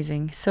 That's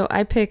amazing. So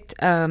I picked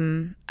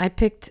the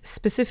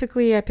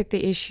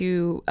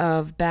issue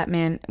of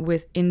Batman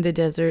in the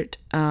desert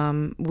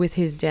with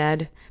his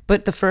dad,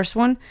 but the first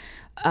one.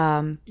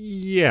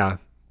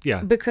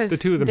 Yeah, Because the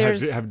two of them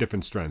there's- have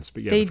different strengths,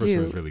 but yeah, They the first do.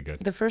 one was really good.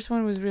 The first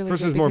one was really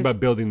First good. was more because-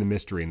 about building the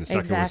mystery, and the second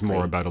was more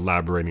Exactly. about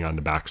elaborating on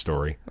the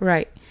backstory.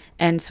 Right.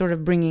 And sort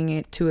of bringing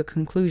it to a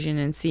conclusion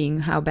and seeing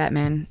how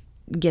Batman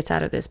gets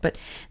out of this. But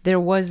there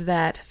was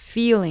that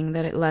feeling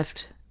that it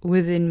left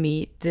within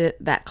me,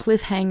 that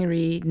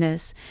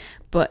cliffhangeriness,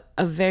 but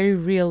a very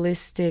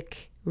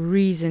realistic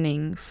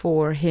reasoning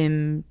for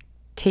him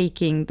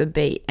taking the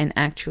bait and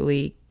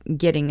actually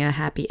getting a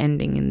happy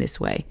ending in this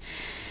way.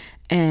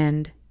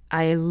 And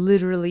I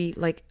literally,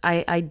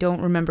 I don't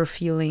remember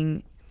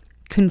feeling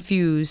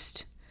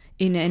confused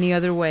in any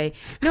other way.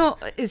 No,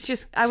 it's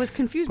just I was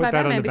confused Put by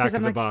that on Batman the back because of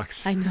I'm the like,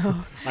 box. I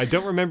know. I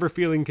don't remember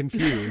feeling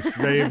confused.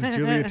 Raves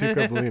Julia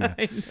Tucobolina.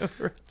 I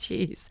know.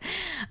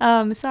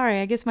 Jeez. Sorry,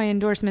 I guess my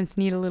endorsements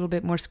need a little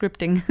bit more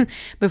scripting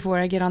before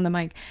I get on the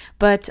mic.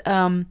 But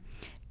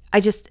I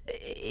just,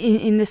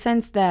 in the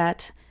sense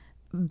that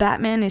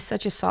Batman is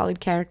such a solid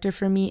character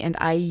for me, and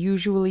I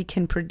usually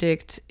can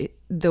predict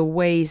the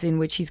ways in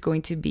which he's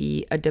going to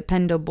be a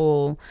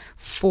dependable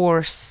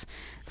force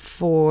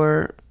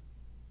for,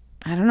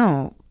 I don't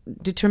know,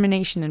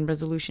 determination and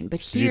resolution. But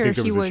Do you here think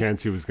there he was was. a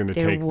chance he was going to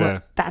there take wa-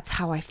 the... That's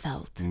how I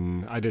felt.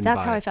 I didn't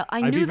That's buy how it. I felt. I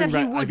I've knew even that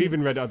he I've wouldn't.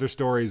 even read other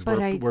stories But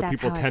where that's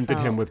people how I tempted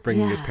him felt. with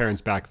bringing his Yeah.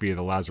 parents back via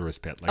the Lazarus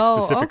Pit. Oh,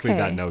 Specifically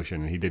that okay.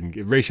 notion. And he didn't...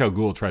 Ra's al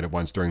Ghul tried it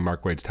once during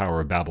Mark Waid's Tower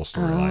of Babel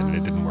storyline, and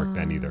it didn't work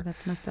then either.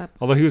 That's messed up.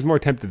 Although he was more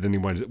tempted than he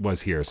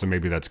was here, so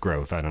maybe that's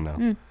growth. I don't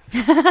know.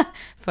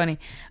 Funny.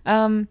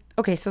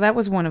 Okay, so that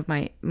was one of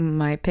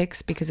my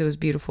picks because it was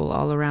beautiful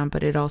all around,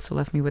 but it also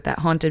left me with that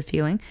haunted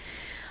feeling.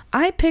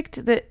 I picked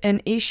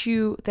an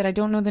issue that I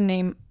don't know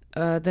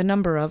the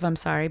number of. I'm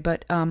sorry,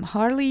 but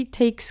Harley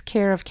takes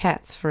care of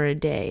cats for a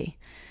day.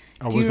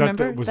 Do you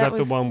remember? Was that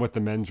the one with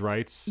the men's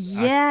rights?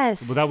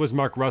 Yes. Well, that was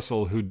Mark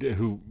Russell I'm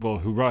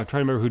trying to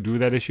remember who drew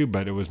that issue,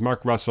 but it was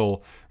Mark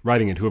Russell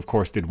writing it, who of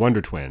course did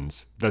Wonder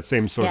Twins, that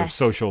same sort of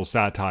social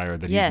satire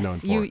that he's known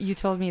for. You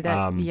told me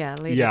that.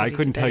 Later. Yeah, I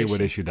couldn't tell you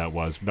what issue that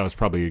was. That was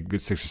probably a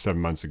good 6 or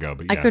 7 months ago.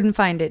 But yeah. I couldn't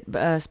find it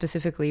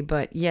specifically,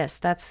 but yes,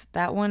 that one left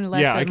a mark on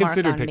me. Yeah, I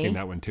considered picking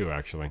that one too,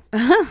 actually.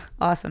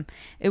 Awesome.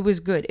 It was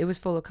good. It was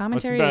full of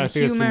commentary and I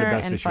think humor it's been the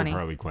best and issue funny. of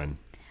Harley Quinn.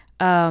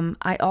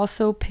 I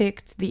also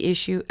picked the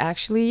issue,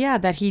 actually,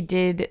 that he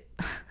did.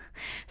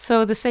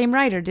 So the same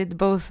writer did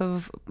both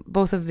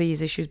of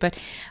these issues, but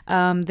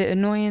the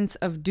Annoyance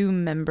of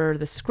Doom member,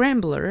 the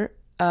Scrambler,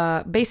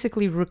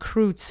 basically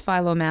recruits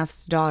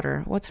Philomath's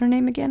daughter. What's her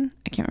name again?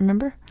 I can't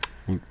remember.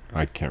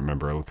 I can't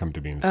remember. It'll come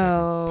to me in a second.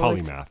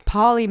 Polymath.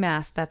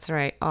 Polymath. That's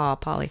right. Oh,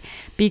 Polly.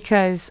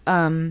 Because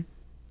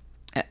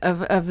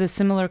of the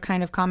similar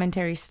kind of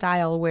commentary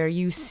style where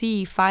you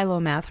see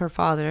Philomath, her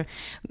father,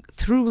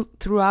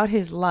 throughout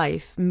his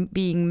life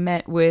being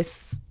met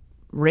with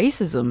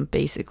racism,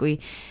 basically,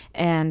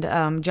 and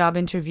job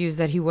interviews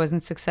that he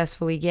wasn't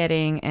successfully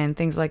getting and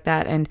things like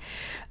that, and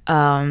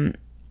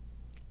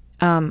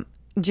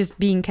just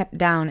being kept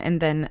down. And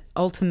then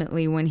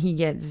ultimately when he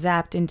gets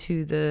zapped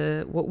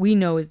into what we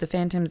know is the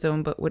Phantom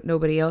Zone, but what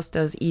nobody else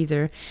does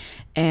either,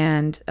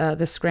 and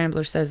the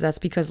Scrambler says that's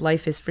because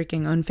life is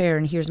freaking unfair,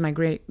 and here's my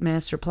great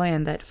master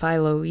plan that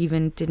Philo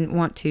even didn't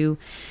want to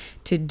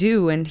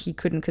do, and he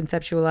couldn't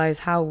conceptualize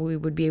how we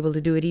would be able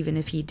to do it even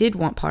if he did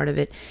want part of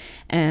it.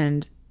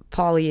 And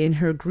Polly, in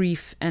her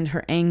grief and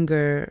her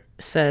anger,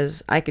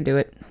 says, I can do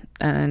it.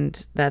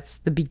 And that's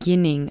the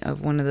beginning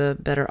of one of the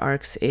better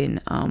arcs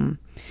in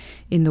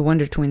the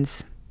Wonder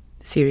Twins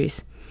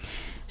series.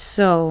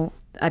 So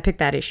I picked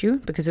that issue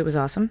because it was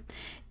awesome.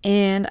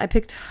 And I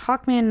picked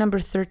Hawkman number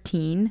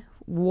 13,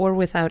 War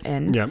Without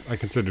End. Yeah, I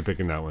considered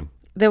picking that one.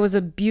 There was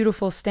a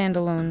beautiful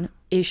standalone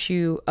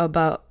issue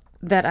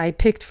that I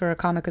picked for a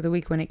comic of the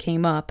week when it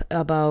came up,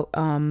 about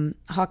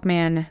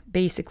Hawkman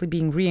basically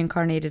being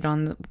reincarnated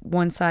on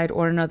one side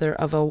or another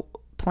of a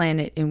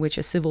planet in which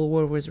a civil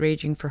war was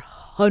raging for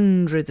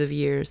hundreds of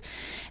years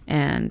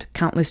and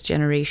countless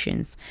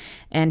generations.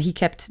 And he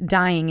kept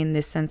dying in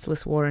this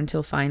senseless war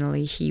until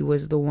finally he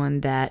was the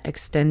one that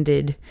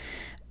extended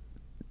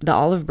the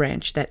olive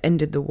branch that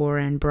ended the war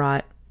and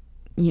brought,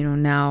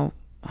 now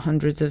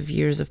hundreds of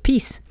years of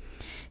peace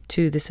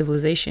to the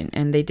civilization.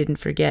 And they didn't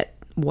forget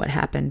what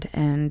happened.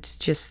 And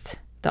just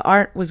the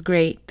art was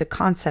great, the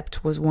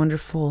concept was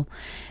wonderful,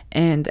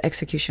 and the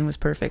execution was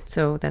perfect.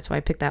 So that's why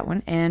I picked that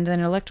one. And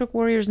then Electric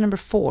Warriors number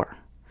 4,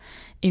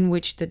 in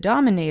which the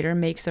Dominator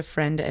makes a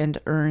friend and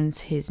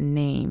earns his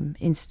name.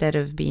 Instead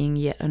of being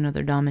yet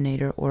another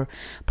Dominator or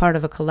part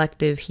of a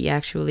collective, he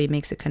actually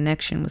makes a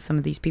connection with some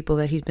of these people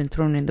that he's been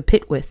thrown in the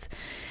pit with.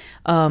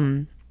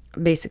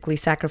 Basically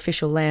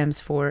sacrificial lambs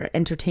for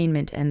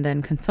entertainment and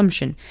then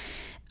consumption.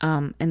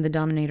 And the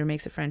Dominator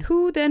makes a friend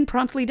who then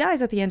promptly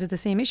dies at the end of the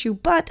same issue.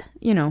 But,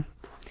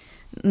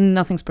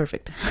 nothing's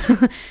perfect.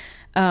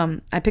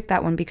 I picked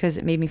that one because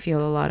it made me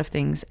feel a lot of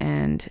things.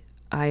 And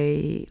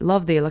I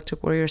love the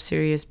Electric Warrior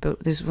series, but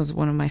this was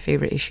one of my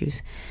favorite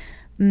issues.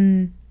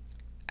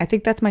 I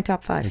think that's my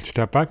top 5. It's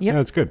your top 5? Yep. Yeah,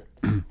 that's good.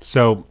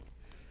 So,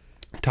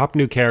 top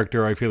new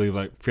character, I feel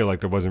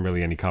like there wasn't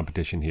really any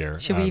competition here.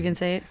 Should we even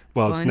say it?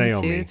 Well, it's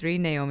Naomi. 1, 2, 3,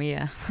 Naomi,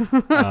 yeah.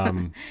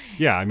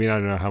 Yeah, I mean, I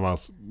don't know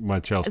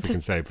much else we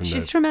can say from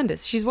She's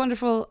tremendous. She's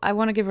wonderful. I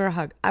want to give her a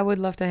hug. I would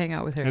love to hang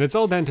out with her. And it's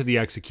all down to the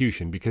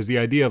execution, because the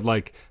idea of,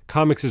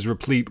 comics is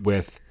replete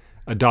with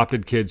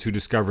adopted kids who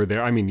discover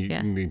you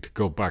need to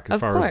go back as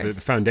far as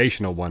the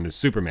foundational one is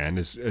Superman,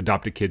 is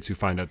adopted kids who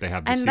find out they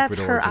have this secret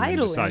origin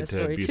and decide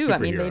to be superheroes. I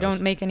mean,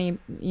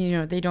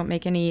 they don't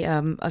make any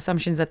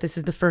assumptions that this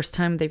is the first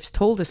time they've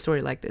told a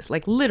story like this.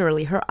 Like,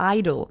 literally, her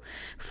idol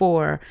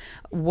for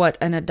what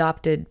an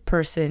adopted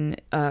person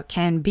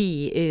can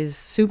be is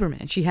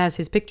Superman. She has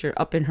his picture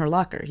up in her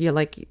locker. They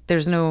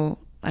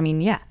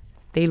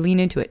lean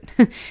into it.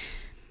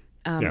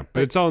 But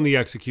it's all in the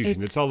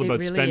execution. It's all about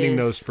really spending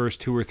those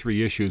first 2 or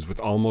 3 issues with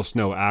almost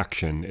no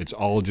action. It's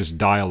all just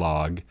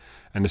dialogue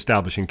and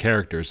establishing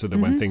characters so that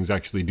when things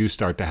actually do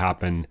start to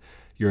happen,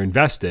 you're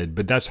invested.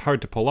 But that's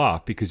hard to pull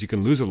off because you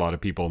can lose a lot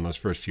of people in those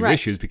first few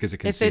issues because it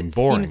can seem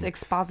boring. It seems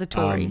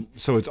expository.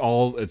 So it's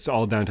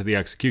all down to the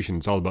execution.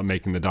 It's all about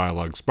making the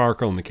dialogue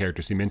sparkle and the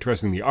characters seem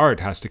interesting. The art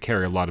has to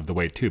carry a lot of the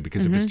weight too,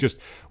 because if it's just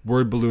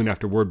word balloon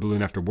after word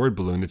balloon after word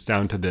balloon, it's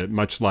down to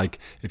much like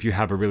if you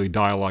have a really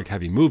dialogue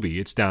heavy movie,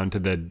 it's down to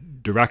the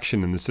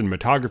direction and the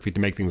cinematography to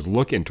make things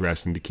look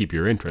interesting to keep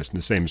your interest. And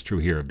the same is true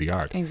here of the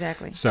art.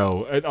 Exactly.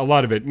 So a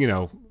lot of it,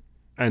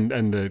 and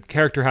the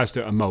character has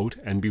to emote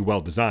and be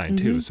well designed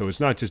too. So it's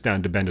not just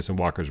down to Bendis and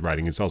Walker's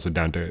writing; it's also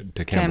down to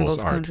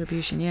Campbell's art.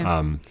 Contribution.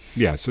 Yeah.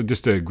 Yeah. So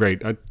just a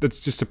great. That's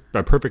just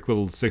a perfect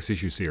little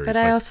 6-issue series. But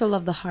I also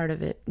love the heart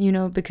of it,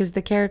 because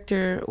the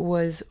character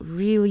was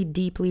really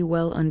deeply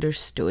well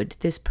understood.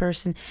 This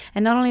person,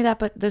 and not only that,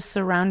 but the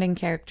surrounding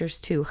characters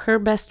too. Her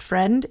best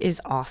friend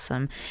is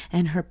awesome,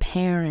 and her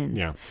parents.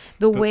 Yeah.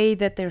 The way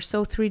that they're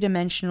so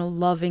three-dimensional,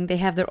 loving. They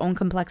have their own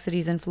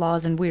complexities and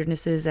flaws and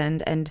weirdnesses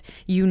and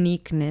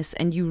uniqueness,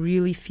 and you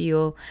really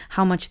feel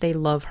how much they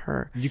love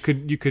her. You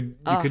could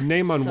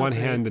name on one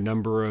hand the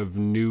number of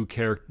new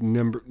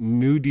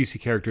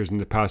DC characters in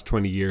the past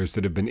 20 years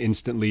that have been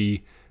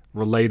instantly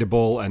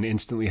relatable and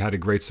instantly had a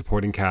great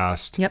supporting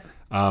cast. Yep.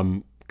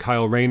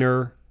 Kyle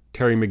Rayner,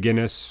 Terry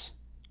McGinnis,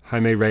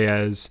 Jaime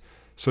Reyes,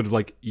 sort of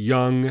like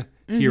young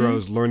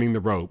heroes learning the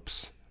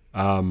ropes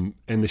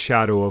in the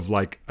shadow of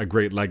like a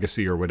great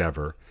legacy or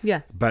whatever.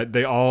 Yeah. But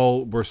they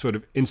all were sort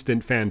of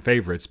instant fan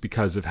favorites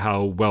because of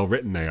how well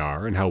written they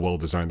are and how well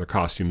designed their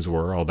costumes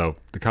were. Although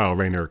the Kyle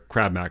Rayner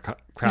crab mask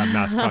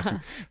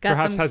costume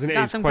perhaps hasn't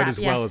aged quite as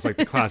well as like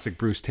the classic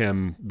Bruce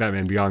Timm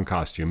Batman Beyond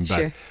costume.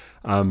 But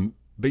Sure.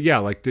 But yeah,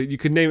 like you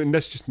could name, and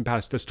that's just in the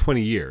past, that's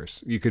 20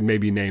 years. You could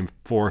maybe name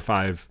 4 or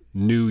 5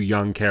 new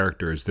young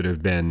characters that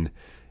have been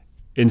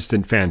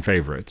instant fan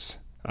favorites.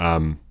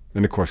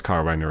 And of course,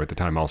 Kyle Rayner at the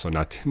time also,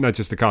 not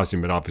just the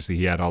costume, but obviously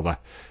he had all the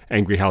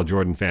angry Hal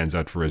Jordan fans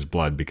out for his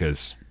blood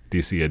because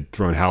DC had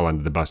thrown Hal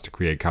under the bus to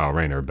create Kyle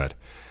Rayner. But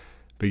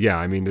yeah,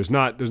 I mean, there's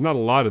not a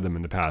lot of them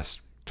in the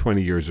past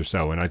 20 years or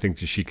so, and I think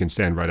she can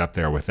stand right up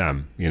there with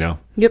them,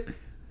 Yep,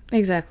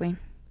 exactly.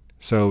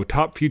 So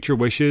top future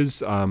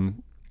wishes,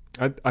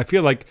 I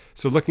feel like,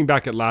 so looking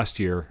back at last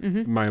year,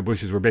 my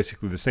wishes were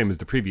basically the same as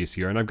the previous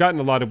year, and I've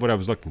gotten a lot of what I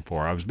was looking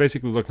for. I was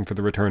basically looking for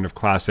the return of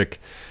classic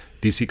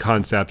DC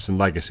concepts and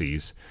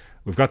legacies.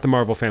 We've got the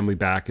Marvel family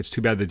back. It's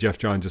too bad that Jeff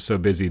Johns is so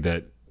busy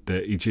that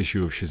each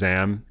issue of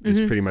Shazam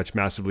is pretty much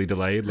massively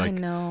delayed. Like, I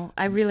know.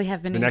 I really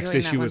have been the next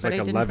enjoying issue that was one, like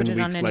but I 11 didn't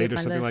put it weeks on any late of or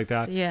my something like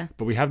lists. that. Yeah.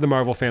 But we have the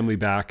Marvel family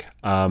back.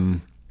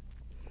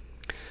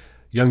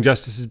 Young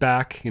Justice is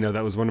back.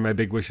 That was one of my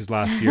big wishes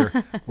last year.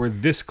 We're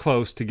this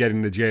close to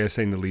getting the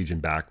JSA and the Legion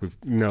back.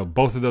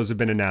 Both of those have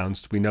been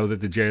announced. We know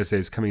that the JSA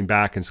is coming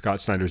back in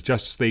Scott Snyder's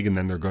Justice League, and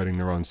then they're getting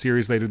their own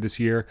series later this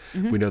year.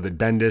 We know that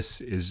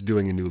Bendis is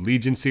doing a new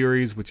Legion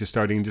series, which is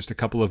starting in just a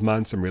couple of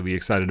months. I'm really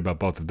excited about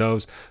both of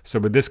those. So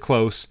we're this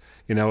close.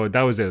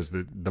 That was it. It was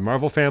the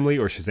Marvel family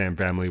or Shazam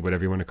family,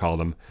 whatever you want to call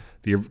them.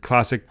 The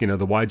classic, the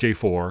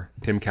YJ4,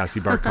 Tim,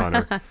 Cassie, Bart,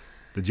 Connor.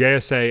 The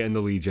JSA and the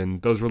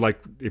Legion, those were like,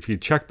 if you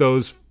check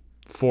those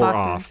 4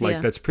 off,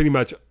 like that's pretty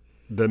much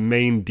the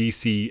main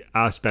DC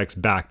aspects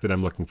back that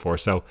I'm looking for.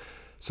 So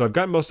I've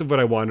got most of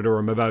what I wanted, or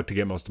I'm about to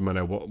get most of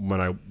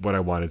what I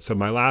wanted. So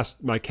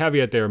my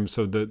caveat there,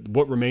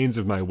 what remains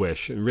of my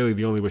wish, and really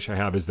the only wish I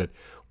have, is that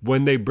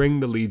when they bring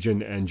the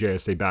Legion and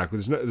JSA back,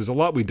 there's a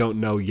lot we don't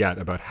know yet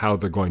about how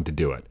they're going to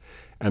do it.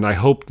 And I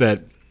hope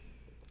that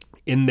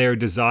in their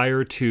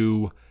desire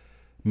to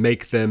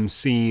make them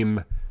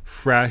seem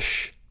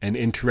fresh and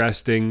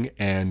interesting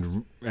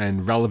and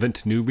relevant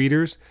to new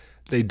readers,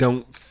 they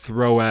don't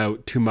throw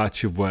out too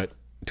much of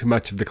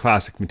the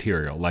classic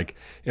material. Like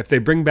if they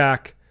bring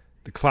back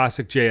the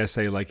classic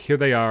JSA, like here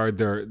they are,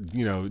 they're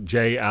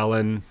Jay,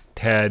 Alan,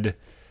 Ted,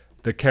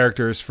 the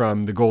characters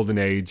from the Golden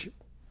Age,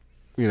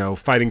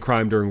 fighting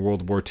crime during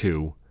World War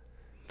II,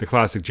 the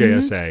classic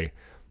JSA.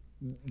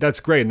 That's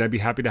great, and I'd be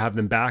happy to have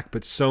them back.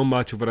 But so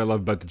much of what I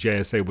love about the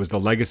JSA was the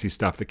legacy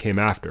stuff that came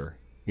after.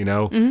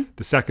 The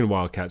second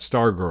Wildcat,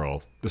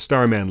 Stargirl, the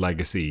Starman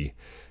legacy,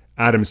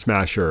 Atom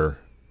Smasher,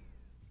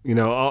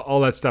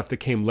 all that stuff that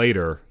came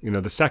later,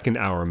 the second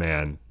Hour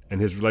Man and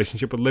his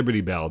relationship with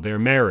Liberty Bell, their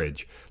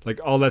marriage, like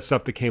all that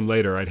stuff that came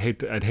later. I'd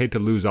hate to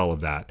lose all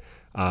of that.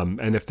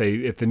 And if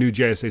the new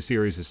JSA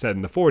series is set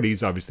in the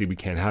 40s, obviously we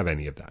can't have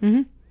any of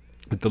that.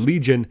 But the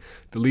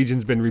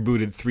Legion's been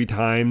rebooted 3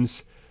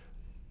 times.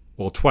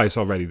 Well, twice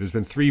already. There's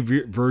been 3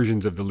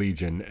 versions of the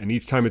Legion, and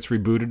each time it's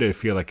rebooted, I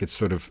feel like it's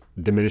sort of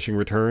diminishing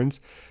returns.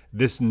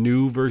 This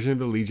new version of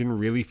the Legion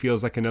really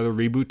feels like another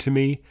reboot to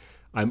me.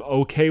 I'm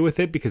okay with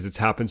it because it's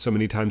happened so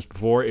many times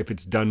before. If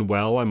it's done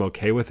well, I'm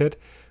okay with it.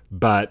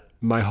 But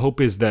my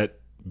hope is that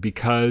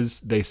because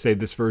they say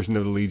this version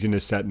of the Legion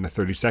is set in the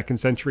 32nd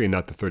century and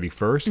not the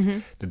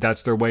 31st,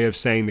 that's their way of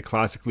saying the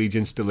classic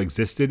Legion still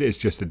existed. It's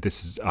just that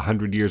this is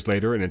 100 years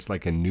later and it's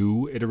like a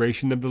new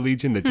iteration of the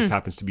Legion that just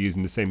happens to be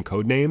using the same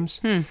code names.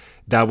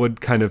 That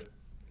would kind of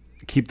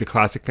keep the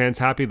classic fans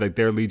happy, like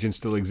their Legion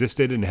still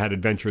existed and had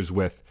adventures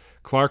with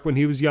Clark when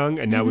he was young,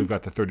 and now we've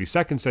got the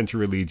 32nd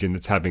century Legion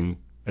that's having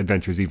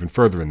adventures even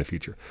further in the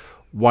future.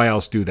 Why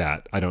else do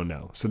that? I don't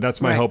know. So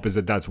that's my hope, is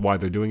that that's why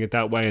they're doing it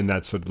that way, and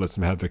that sort of lets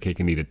them have their cake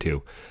and eat it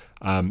too.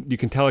 You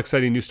can tell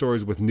exciting new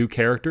stories with new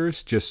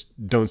characters,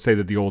 just don't say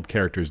that the old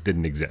characters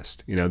didn't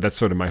exist. That's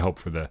sort of my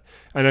hope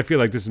and I feel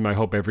like this is my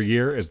hope every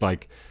year, is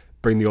like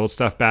bring the old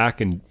stuff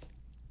back and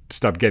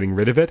stop getting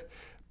rid of it.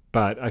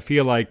 But I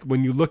feel like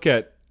when you look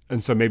at,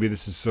 and so maybe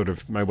this is sort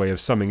of my way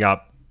of summing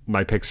up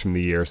my picks from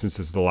the year, since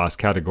this is the last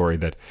category,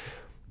 that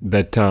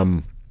that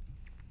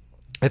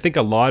I think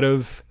a lot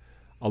of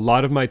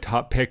my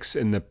top picks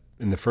in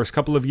the first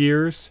couple of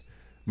years,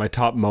 my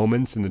top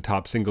moments and the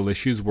top single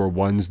issues were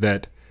ones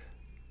that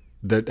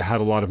had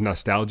a lot of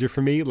nostalgia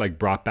for me, like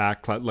brought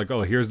back, like,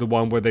 oh, here's the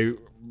one where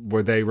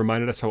they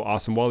reminded us how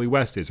awesome Wally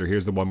West is, or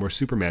here's the one where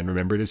Superman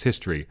remembered his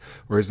history,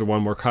 or here's the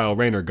one where Kyle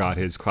Rayner got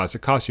his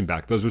classic costume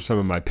back. Those were some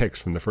of my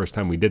picks from the first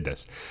time we did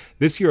this.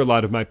 This year, a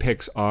lot of my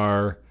picks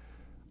are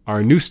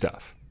new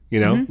stuff,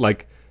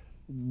 like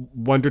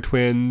Wonder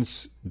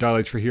Twins, Dial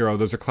H for Hero.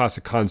 Those are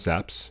classic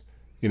concepts.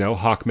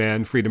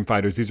 Hawkman, Freedom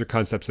Fighters, these are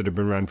concepts that have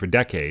been around for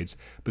decades,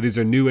 but these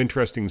are new,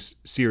 interesting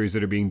series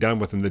that are being done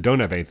with them that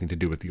don't have anything to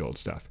do with the old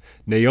stuff.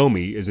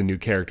 Naomi is a new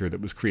character that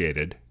was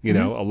created. A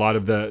lot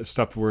of the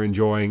stuff we're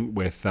enjoying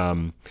with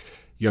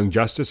Young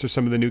Justice are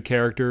some of the new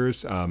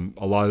characters. A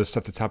lot of the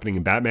stuff that's happening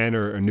in Batman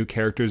are new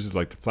characters,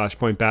 like the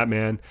Flashpoint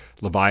Batman.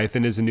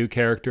 Leviathan is a new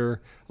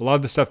character. A lot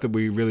of the stuff that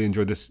we really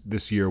enjoyed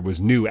this year was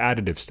new,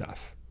 additive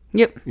stuff.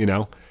 Yep.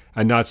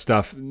 And not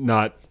stuff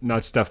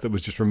that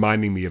was just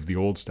reminding me of the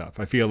old stuff.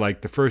 I feel like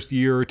the first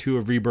year or two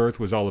of Rebirth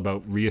was all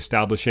about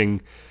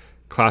reestablishing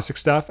classic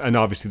stuff, and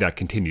obviously that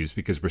continues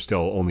because we're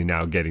still only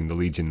now getting the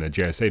Legion and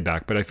the JSA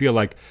back. But I feel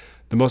like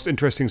the most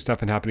interesting stuff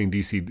happening in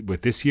DC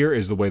with this year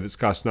is the way that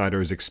Scott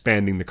Snyder is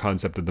expanding the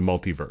concept of the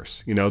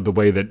multiverse. The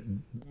way that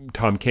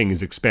Tom King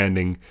is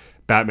expanding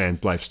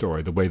Batman's life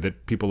story, the way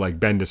that people like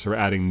Bendis are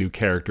adding new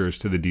characters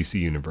to the DC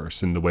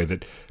universe, and the way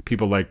that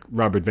people like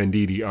Robert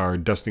Venditti are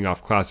dusting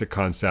off classic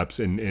concepts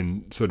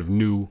in sort of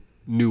new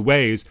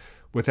ways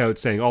without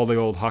saying all the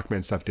old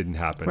Hawkman stuff didn't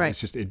happen. Right.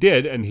 It's just it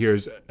did, and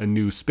here's a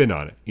new spin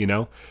on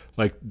it,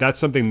 Like that's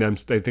something I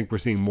think we're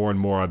seeing more and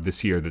more of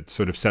this year that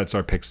sort of sets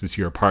our picks this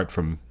year apart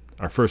from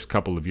our first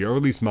couple of years, or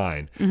at least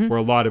mine, where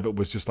a lot of it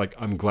was just like,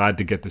 I'm glad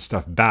to get this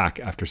stuff back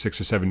after 6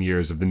 or 7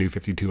 years of the New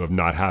 52 of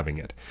not having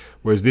it.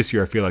 Whereas this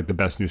year, I feel like the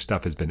best new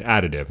stuff has been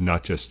additive,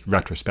 not just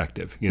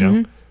retrospective,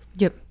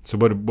 Yep. So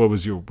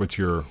what's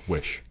your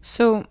wish?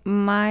 So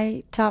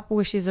my top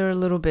wishes are a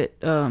little bit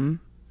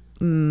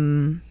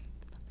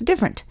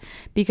different,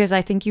 because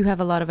I think you have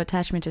a lot of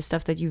attachment to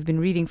stuff that you've been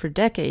reading for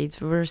decades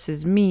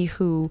versus me,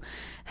 who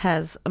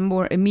has a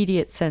more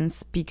immediate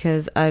sense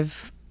because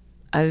I've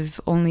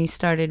only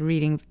started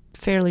reading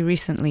fairly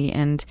recently,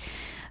 and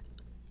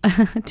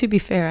to be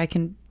fair, I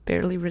can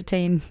barely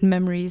retain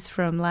memories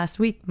from last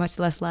week, much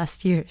less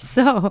last year.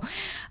 So,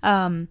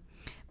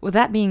 with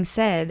that being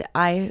said,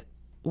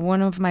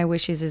 one of my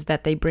wishes is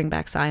that they bring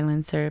back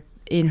Silencer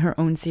in her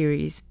own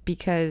series,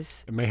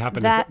 because it may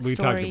happen. That we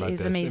story talked about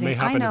is this. amazing. It may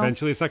happen I know.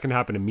 eventually. It's not going to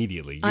happen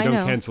immediately. You I don't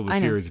know. cancel the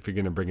series if you're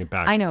going to bring it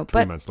back. I know,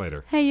 3 months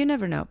later. Hey, you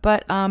never know.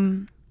 But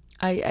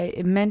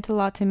it meant a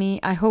lot to me.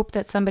 I hope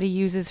that somebody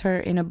uses her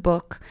in a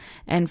book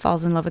and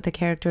falls in love with the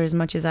character as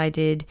much as I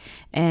did,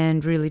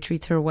 and really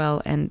treats her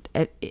well. And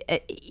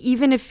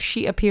even if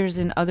she appears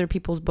in other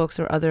people's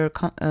books or other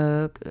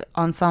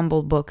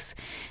ensemble books,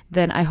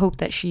 then I hope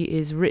that she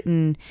is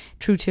written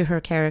true to her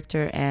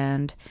character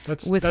and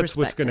with respect. That's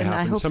what's going to happen.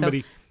 I hope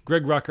Somebody. So.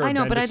 Greg Rucker. I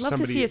know, but Bendis, I'd love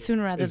to see it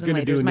sooner rather than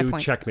later. Is Is going to my do a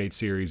point. new Checkmate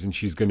series, and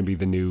she's going to be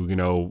the new,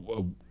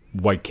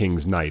 White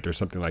King's Knight or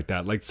something like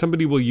that. Like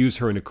somebody will use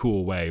her in a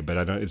cool way,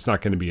 but it's not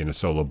going to be in a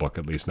solo book,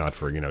 at least not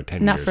for 10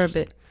 years. Not for a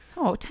bit.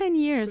 Oh, 10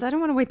 years. I don't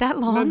want to wait that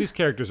long. None of these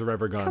characters are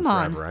ever gone Come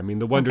on. forever. I mean,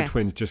 the Wonder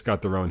Twins just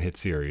got their own hit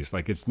series.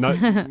 Like it's not,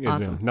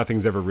 Awesome.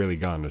 nothing's ever really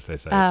gone, as they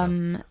say.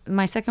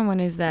 My second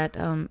one is that,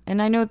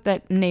 and I know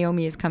that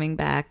Naomi is coming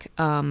back,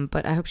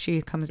 but I hope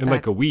she comes in back.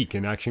 like a week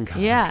in Action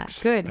Comics. Yeah,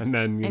 good. And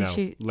then,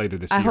 later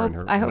this I year hope, in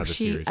her I hope another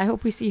series. I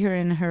hope we see her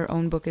in her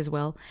own book as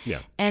well. Yeah.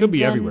 And she'll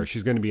be then- everywhere.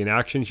 She's going to be in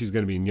Action. She's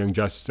going to be in Young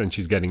Justice, and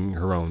she's getting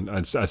her own,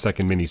 a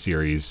second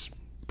miniseries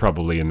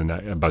probably in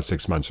about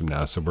 6 months from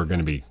now. So we're going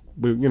to be,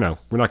 we're not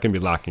going to be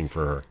lacking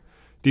for her.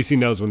 DC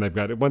knows when they've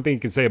got it. One thing you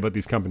can say about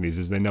these companies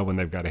is they know when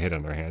they've got a hit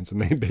on their hands,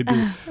 and they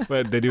do,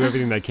 but they do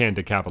everything they can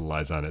to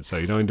capitalize on it. So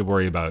you don't need to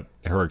worry about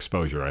her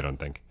exposure, I don't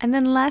think. And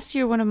then last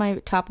year, one of my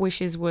top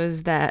wishes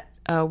was that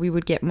we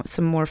would get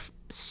some more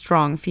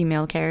strong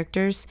female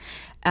characters.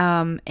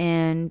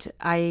 And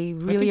I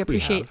really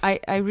appreciate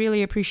I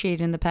really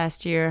appreciate in the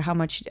past year how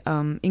much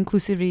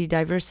inclusivity,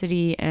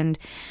 diversity, and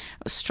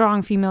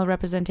strong female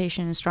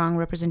representation and strong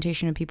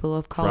representation of people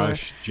of color.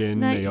 Crush,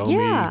 Jin,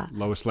 Naomi,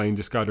 Lois Lane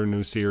just got her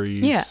new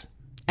series. Yeah.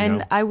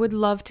 And I would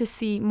love to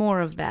see more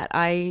of that.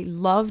 I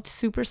loved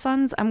Super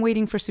Sons. I'm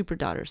waiting for Super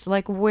Daughters.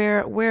 Like,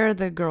 where are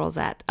the girls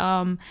at?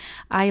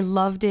 I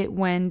loved it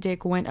when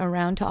Dick went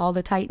around to all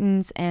the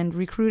Titans and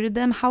recruited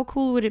them. How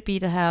cool would it be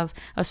to have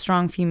a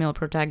strong female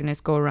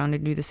protagonist go around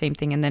and do the same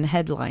thing and then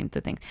headline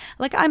the thing?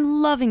 Like,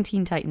 I'm loving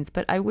Teen Titans,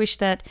 but I wish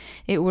that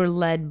it were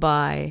led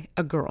by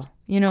a girl.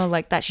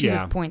 Like that she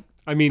was point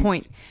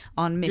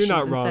on missions you're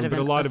not wrong, instead of but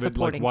a lot of it,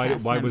 like why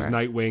was member.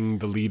 Nightwing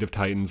the lead of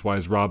Titans? Why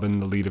is Robin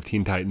the lead of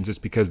Teen Titans? It's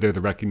because they're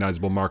the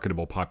recognizable,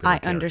 marketable, popular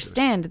characters.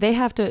 Understand.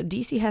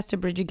 DC has to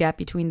bridge a gap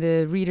between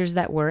the readers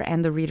that were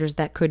and the readers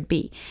that could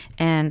be.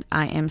 And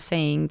I am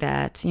saying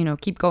that,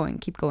 keep going,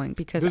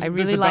 because I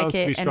really like it. There's a balance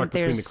to be struck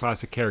between the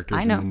classic characters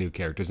and the new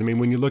characters. I mean,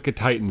 when you look at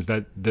Titans,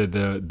 that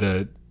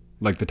the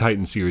like the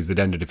Titan series that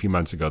ended a few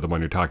months ago, the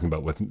one you're talking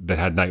about that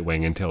had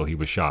Nightwing until he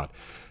was shot.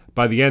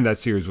 By the end, that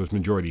series was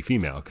majority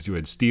female because you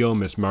had Steel,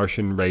 Miss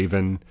Martian,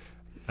 Raven,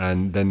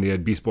 and then they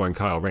had Beast Boy and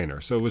Kyle Rayner.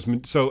 So it was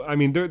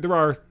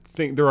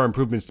there are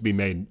improvements to be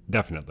made,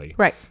 definitely.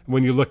 Right.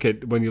 When you look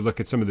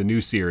at some of the new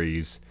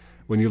series,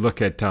 when you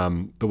look at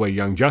the way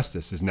Young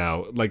Justice is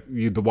now, like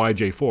the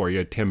YJ4, you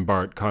had Tim,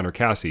 Bart, Connor,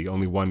 Cassie,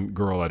 only one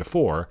girl out of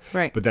 4.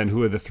 Right. But then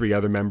who are the 3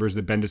 other members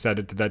that Bendis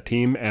added to that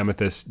team?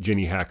 Amethyst,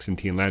 Ginny Hex, and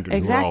Teen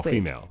Lantern, who are all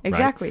female.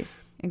 Exactly. Right?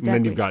 Exactly. And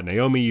then you've got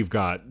Naomi. You've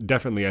got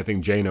definitely. I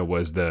think Jaina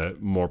was the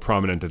more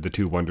prominent of the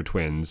 2 Wonder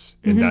Twins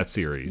in that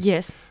series.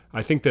 Yes.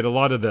 I think that a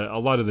lot of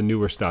the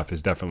newer stuff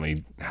is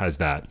definitely has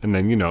that. And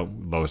then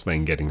Lois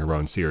Lane getting her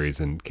own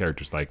series and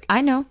characters like I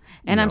know,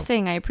 and I'm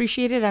saying I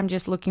appreciate it. I'm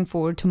just looking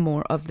forward to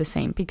more of the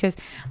same because,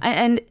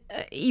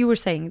 you were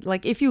saying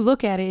like if you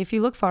look at it, if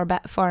you look far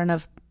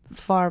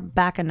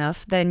back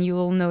enough, then you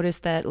will notice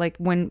that like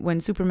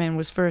when Superman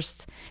was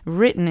first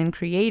written and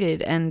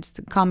created and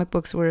comic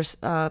books were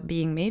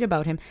being made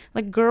about him,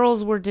 like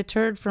girls were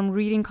deterred from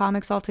reading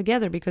comics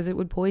altogether because it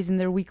would poison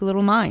their weak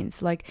little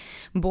minds. Like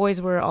boys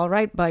were all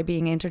right by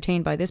being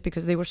entertained by this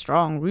because they were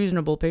strong,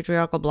 reasonable,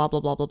 patriarchal, blah blah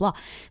blah blah blah.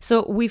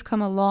 So we've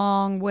come a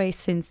long way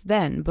since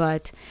then,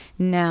 but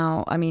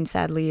now, I mean,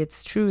 sadly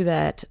it's true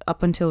that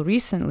up until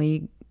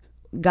recently,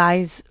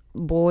 guys,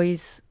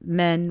 boys,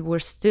 men were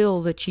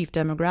still the chief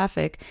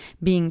demographic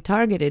being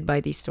targeted by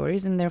these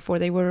stories, and therefore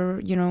they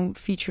were,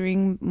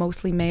 featuring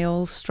mostly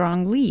male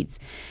strong leads.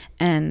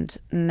 And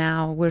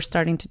now we're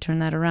starting to turn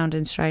that around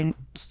and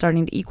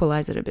starting to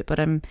equalize it a bit. But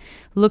I'm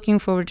looking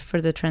forward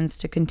for the trends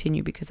to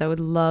continue because I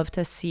would love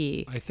to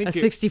see a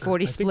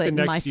 60-40 split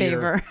in my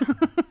favor.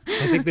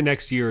 I think the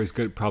next year is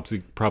good,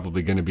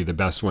 probably going to be the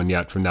best one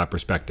yet from that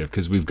perspective,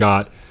 because we've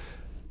got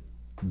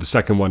the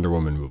second Wonder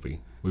Woman movie.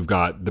 We've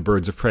got the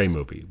Birds of Prey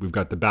movie. We've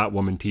got the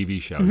Batwoman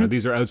TV show. Now,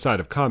 these are outside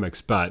of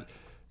comics, but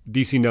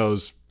DC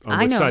knows on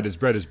which side his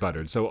bread is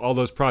buttered. So all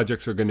those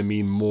projects are going to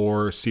mean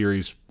more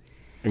series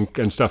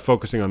and stuff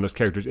focusing on those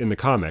characters in the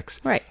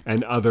comics. Right.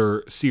 And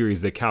other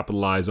series that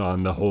capitalize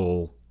on the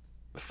whole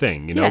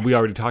thing. We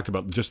already talked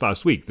about just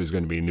last week, there's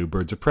going to be a new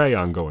Birds of Prey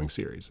ongoing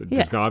series.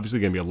 There's obviously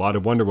going to be a lot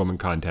of Wonder Woman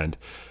content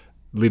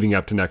leading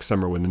up to next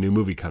summer when the new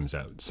movie comes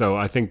out. So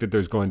I think that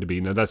there's going to be,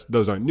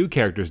 those aren't new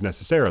characters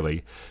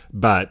necessarily,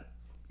 but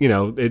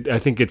I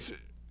think it's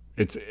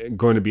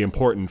going to be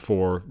important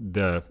for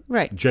the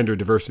gender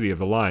diversity of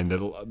the line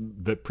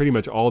that pretty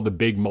much all the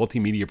big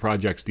multimedia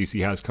projects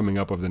DC has coming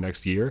up over the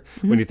next year.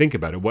 When you think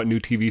about it, what new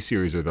TV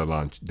series are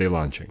they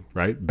launching?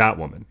 Right,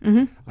 Batwoman,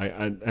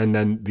 and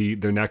then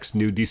their next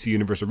new DC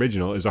Universe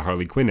original is a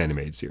Harley Quinn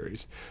animated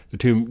series. The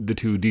two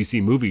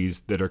DC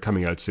movies that are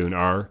coming out soon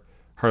are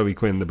Harley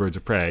Quinn, The Birds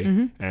of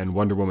Prey, and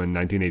Wonder Woman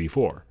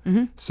 1984.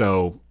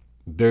 So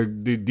the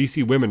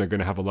DC women are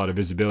going to have a lot of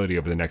visibility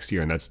over the next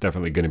year, and that's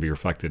definitely going to be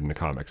reflected in the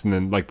comics. And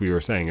then, like we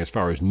were saying, as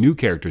far as new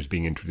characters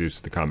being introduced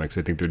to the comics,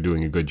 I think they're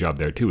doing a good job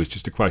there too. It's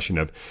just a question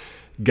of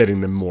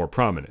getting them more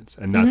prominence,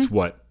 and that's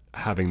what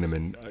having them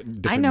in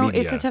different I know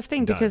media it's a tough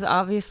thing because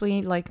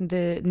obviously, like,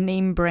 the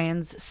name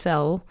brands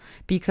sell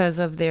because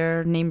of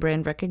their name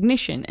brand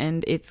recognition,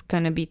 and it's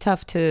going to be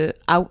tough to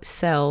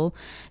outsell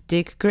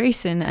Dick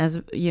Grayson as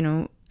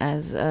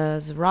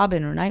as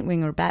Robin or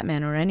Nightwing or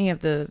Batman or any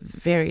of the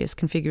various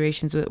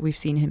configurations that we've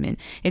seen him in.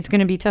 It's going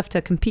to be tough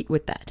to compete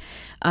with that.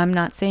 I'm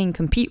not saying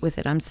compete with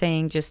it. I'm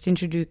saying just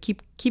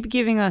keep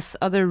giving us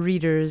other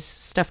readers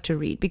stuff to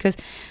read. Because,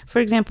 for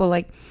example,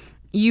 like,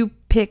 you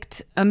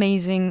picked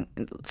amazing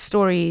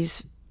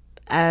stories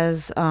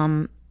as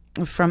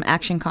from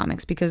Action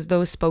Comics because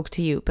those spoke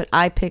to you, but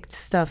I picked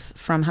stuff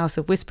from House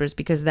of Whispers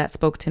because that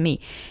spoke to me.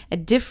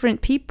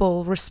 Different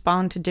people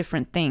respond to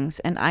different things,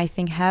 and I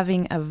think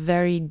having a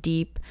very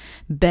deep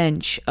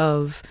bench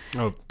of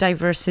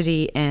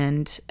diversity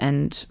and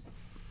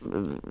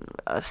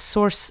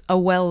a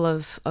well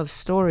of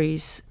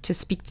stories to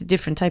speak to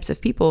different types of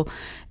people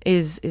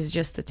is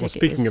just the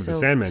ticket. Well, speaking of the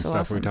Sandman stuff,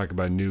 awesome. When we talk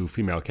about new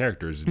female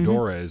characters,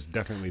 Dora is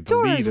definitely the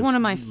lead. Dora is one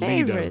of my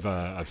favorites.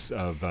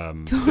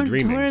 The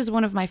Dreaming. Dora is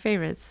one of my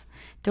favorites.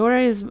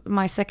 Dora is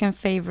my second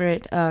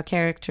favorite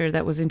character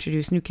that was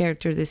introduced, new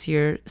character this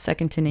year,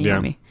 second to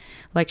Naomi. Yeah.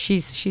 Like,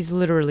 she's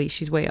literally,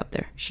 she's way up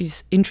there.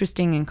 She's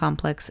interesting and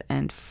complex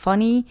and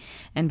funny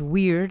and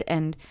weird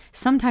and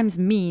sometimes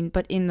mean,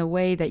 but in the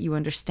way that you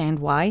understand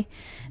why.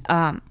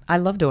 I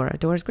love Dora.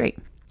 Dora's great.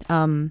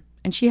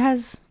 And she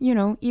has,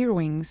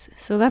 earwings,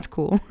 so that's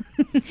cool.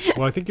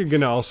 Well, I think you're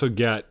going to also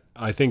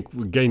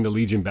getting the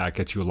Legion back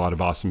gets you a lot of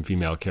awesome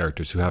female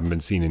characters who haven't been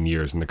seen in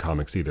years in the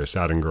comics either.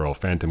 Saturn Girl,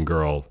 Phantom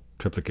Girl,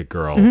 Triplicate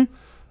Girl,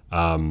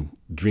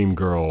 Dream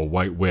Girl,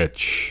 White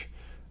Witch.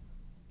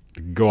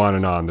 Go on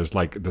and on. There's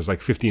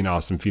like 15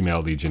 awesome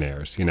female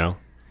Legionnaires,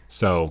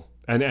 So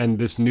and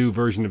this new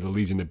version of the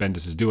Legion that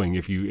Bendis is doing,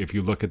 if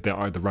you look at the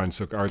Ron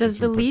Sook art. Does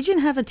the Legion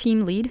have a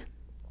team lead?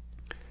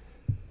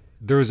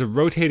 There is a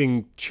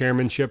rotating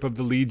chairmanship of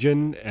the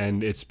Legion,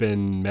 and it's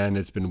been men,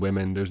 it's been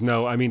women. There's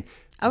no,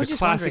 I was the just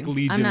classic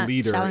wondering. I'm Legion not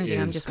leader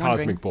challenging, I'm is just Cosmic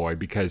wondering. Boy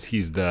because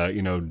he's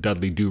the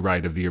Dudley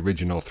Do-Right of the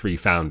original 3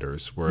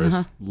 founders,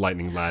 whereas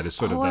Lightning Lad is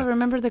sort Oh, of I the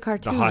remember the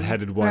cartoon.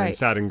 hot-headed one, and Right.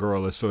 Saturn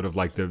Girl is sort of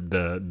like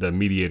the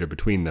mediator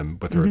between them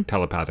with Mm-hmm. her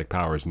telepathic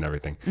powers and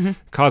everything.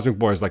 Cosmic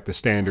Boy is like the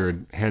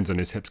standard hands on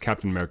his hips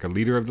Captain America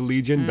leader of the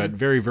Legion, but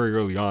very, very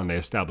early on they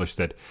established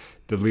that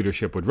the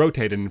leadership would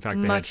rotate, and in fact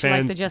they Much had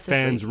like the Justice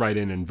fans League. write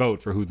in and vote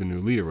for who the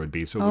new leader would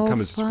be, so it would Oh, come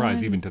as a surprise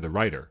fun. even to the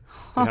writer.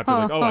 They'd have to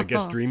like, I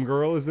guess Dream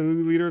Girl is the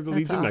new leader of the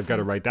That's Legion. I've got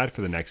to awesome. write that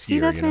for the next See,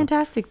 year. that's you know?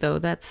 fantastic, though.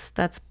 That's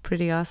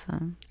pretty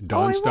awesome.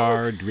 Dawn I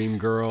Star, Dream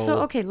Girl. So,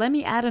 okay, let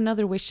me add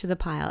another wish to the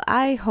pile.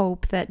 I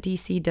hope that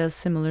DC does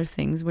similar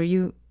things where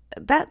you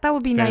that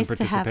would be Fan nice to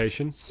have.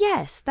 participation.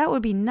 Yes, that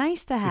would be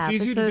nice to have.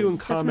 It's easier to do in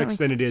it's comics definitely-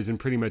 than it is in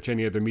pretty much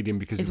any other medium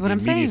because Is of what the I'm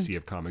saying. immediacy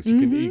of comics. You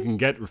can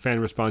get fan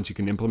response, you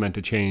can implement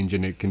a change,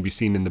 and it can be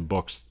seen in the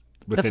books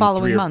within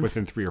following month.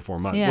 within 3 or 4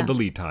 months. Yeah. Well, the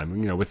lead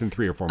time, within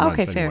 3 or 4 months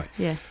Okay, anyway.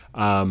 fair.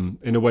 Yeah.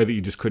 In a way that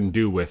you just couldn't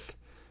do with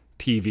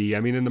TV. I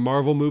mean, in the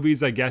Marvel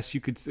movies, I guess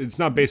you could. It's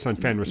not based on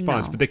fan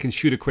response, No. but they can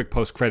shoot a quick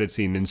post-credit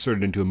scene and insert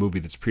it into a movie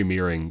that's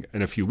premiering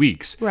in a few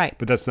weeks. Right.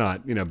 But that's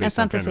not, based That's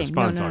on not the fan same.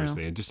 No, response, no, no.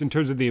 obviously. And just in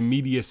terms of the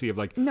immediacy of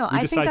like, No, we I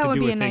think decide that to would do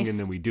be a a thing nice- and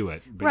then we do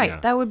it. But Right, yeah.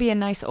 that would be a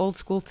nice old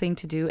school thing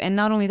to do. And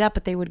not only that,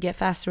 but they would get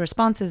faster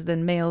responses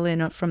than mail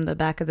in from the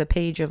back of the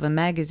page of a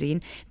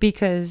magazine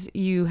because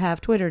you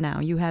have Twitter now,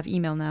 you have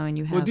email now, and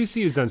you have. Well,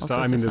 DC has done all stuff.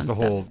 I sorts mean, of there's the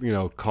fun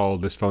whole, call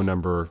this phone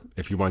number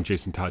if you want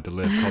Jason Todd to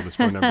live, call this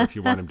phone number if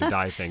you want him to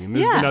die thing. And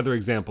there's Yeah. been other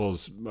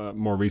examples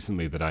more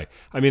recently that I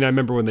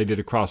remember when they did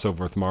a crossover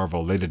with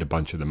Marvel, they did a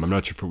bunch of them. I'm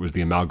not sure if it was the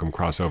Amalgam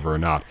crossover or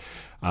not.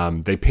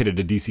 They pitted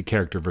a DC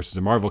character versus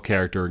a Marvel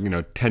character,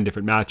 10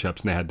 different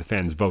matchups, and they had the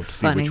fans vote to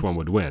see Funny. which one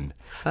would win.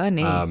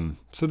 Funny.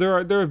 So there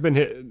have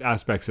been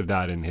aspects of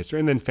that in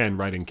history, and then fan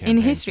writing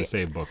campaigns history. to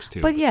save books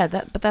too. But yeah,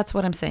 but that's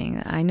what I'm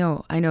saying. I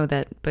know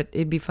that, but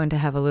it'd be fun to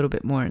have a little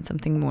bit more and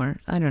something more.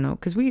 I don't know,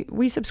 because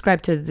we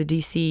subscribe to the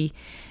DC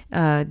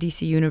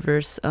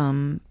Universe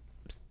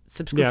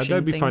subscription. Yeah,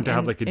 that'd be thing, fun to have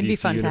and like a it'd be DC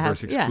fun to Universe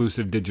have- yeah.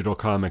 exclusive digital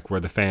comic where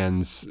the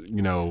fans,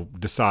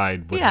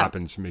 decide what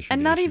happens from issue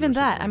and to not issue or even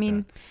that. something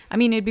like I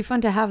mean, it'd be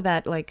fun to have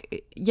that,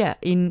 like, yeah,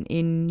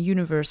 in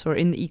universe or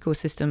in the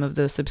ecosystem of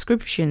the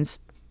subscriptions.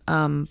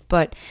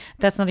 But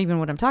that's not even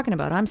what I'm talking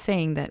about. I'm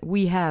saying that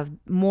we have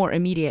more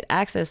immediate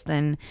access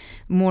than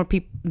more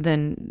people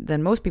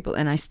than most people,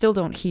 and I still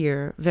don't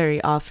hear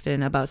very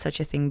often about such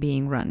a thing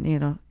being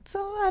run. So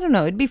I don't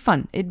know. It'd be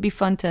fun. It'd be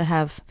fun to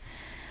have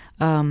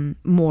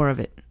more of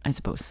it, I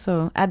suppose.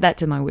 So add that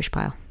to my wish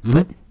pile.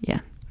 But yeah,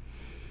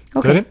 that.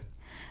 Is okay. that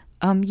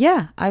it?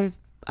 Yeah,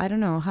 I don't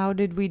know. How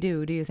did we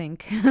do you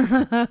think?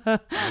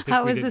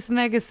 How was this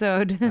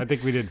megasode I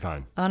think we did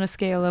fine. on a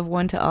scale of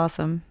 1 to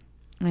awesome?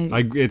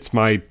 It's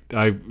my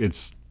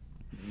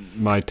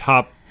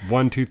top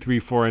 1, 2, 3,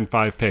 4, and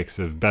 5 picks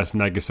of best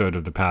megasode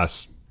of the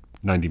past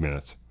 90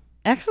 minutes.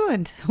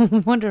 Excellent.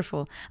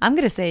 Wonderful. I'm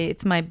going to say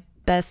it's my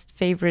best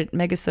favorite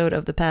megasode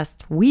of the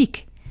past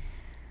week.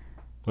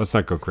 Let's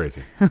not go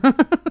crazy.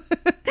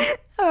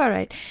 All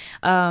right.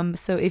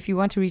 So if you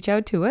want to reach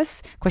out to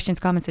us, questions,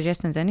 comments,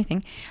 suggestions,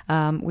 anything,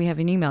 we have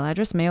an email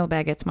address,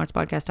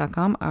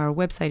 mailbag@smartspodcast.com. Our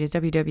website is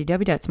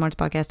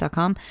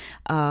www.smartspodcast.com.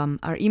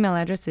 Our email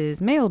address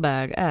is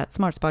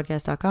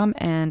mailbag@smartspodcast.com.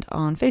 And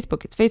on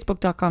Facebook, it's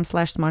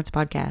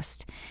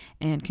facebook.com/smartspodcast.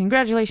 And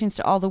congratulations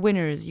to all the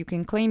winners. You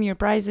can claim your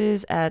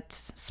prizes at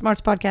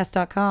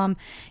smartspodcast.com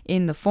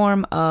in the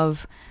form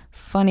of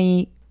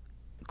funny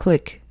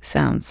click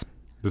sounds.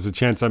 There's a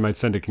chance I might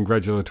send a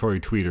congratulatory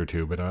tweet or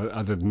two, but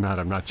other than that,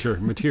 I'm not sure.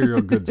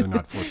 Material goods are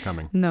not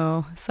forthcoming.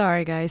 No,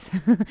 sorry guys.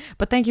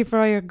 But thank you for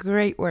all your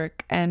great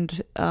work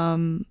and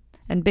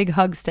big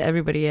hugs to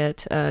everybody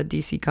at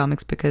DC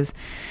Comics because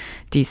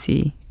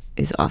DC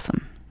is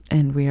awesome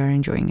and we are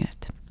enjoying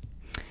it.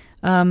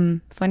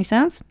 Funny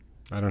sounds?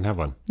 I don't have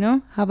one.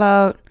 No? How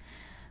about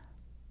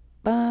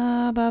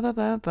ba ba ba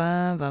ba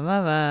ba ba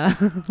ba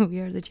ba? We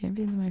are the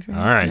champions, my friends.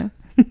 All right. No?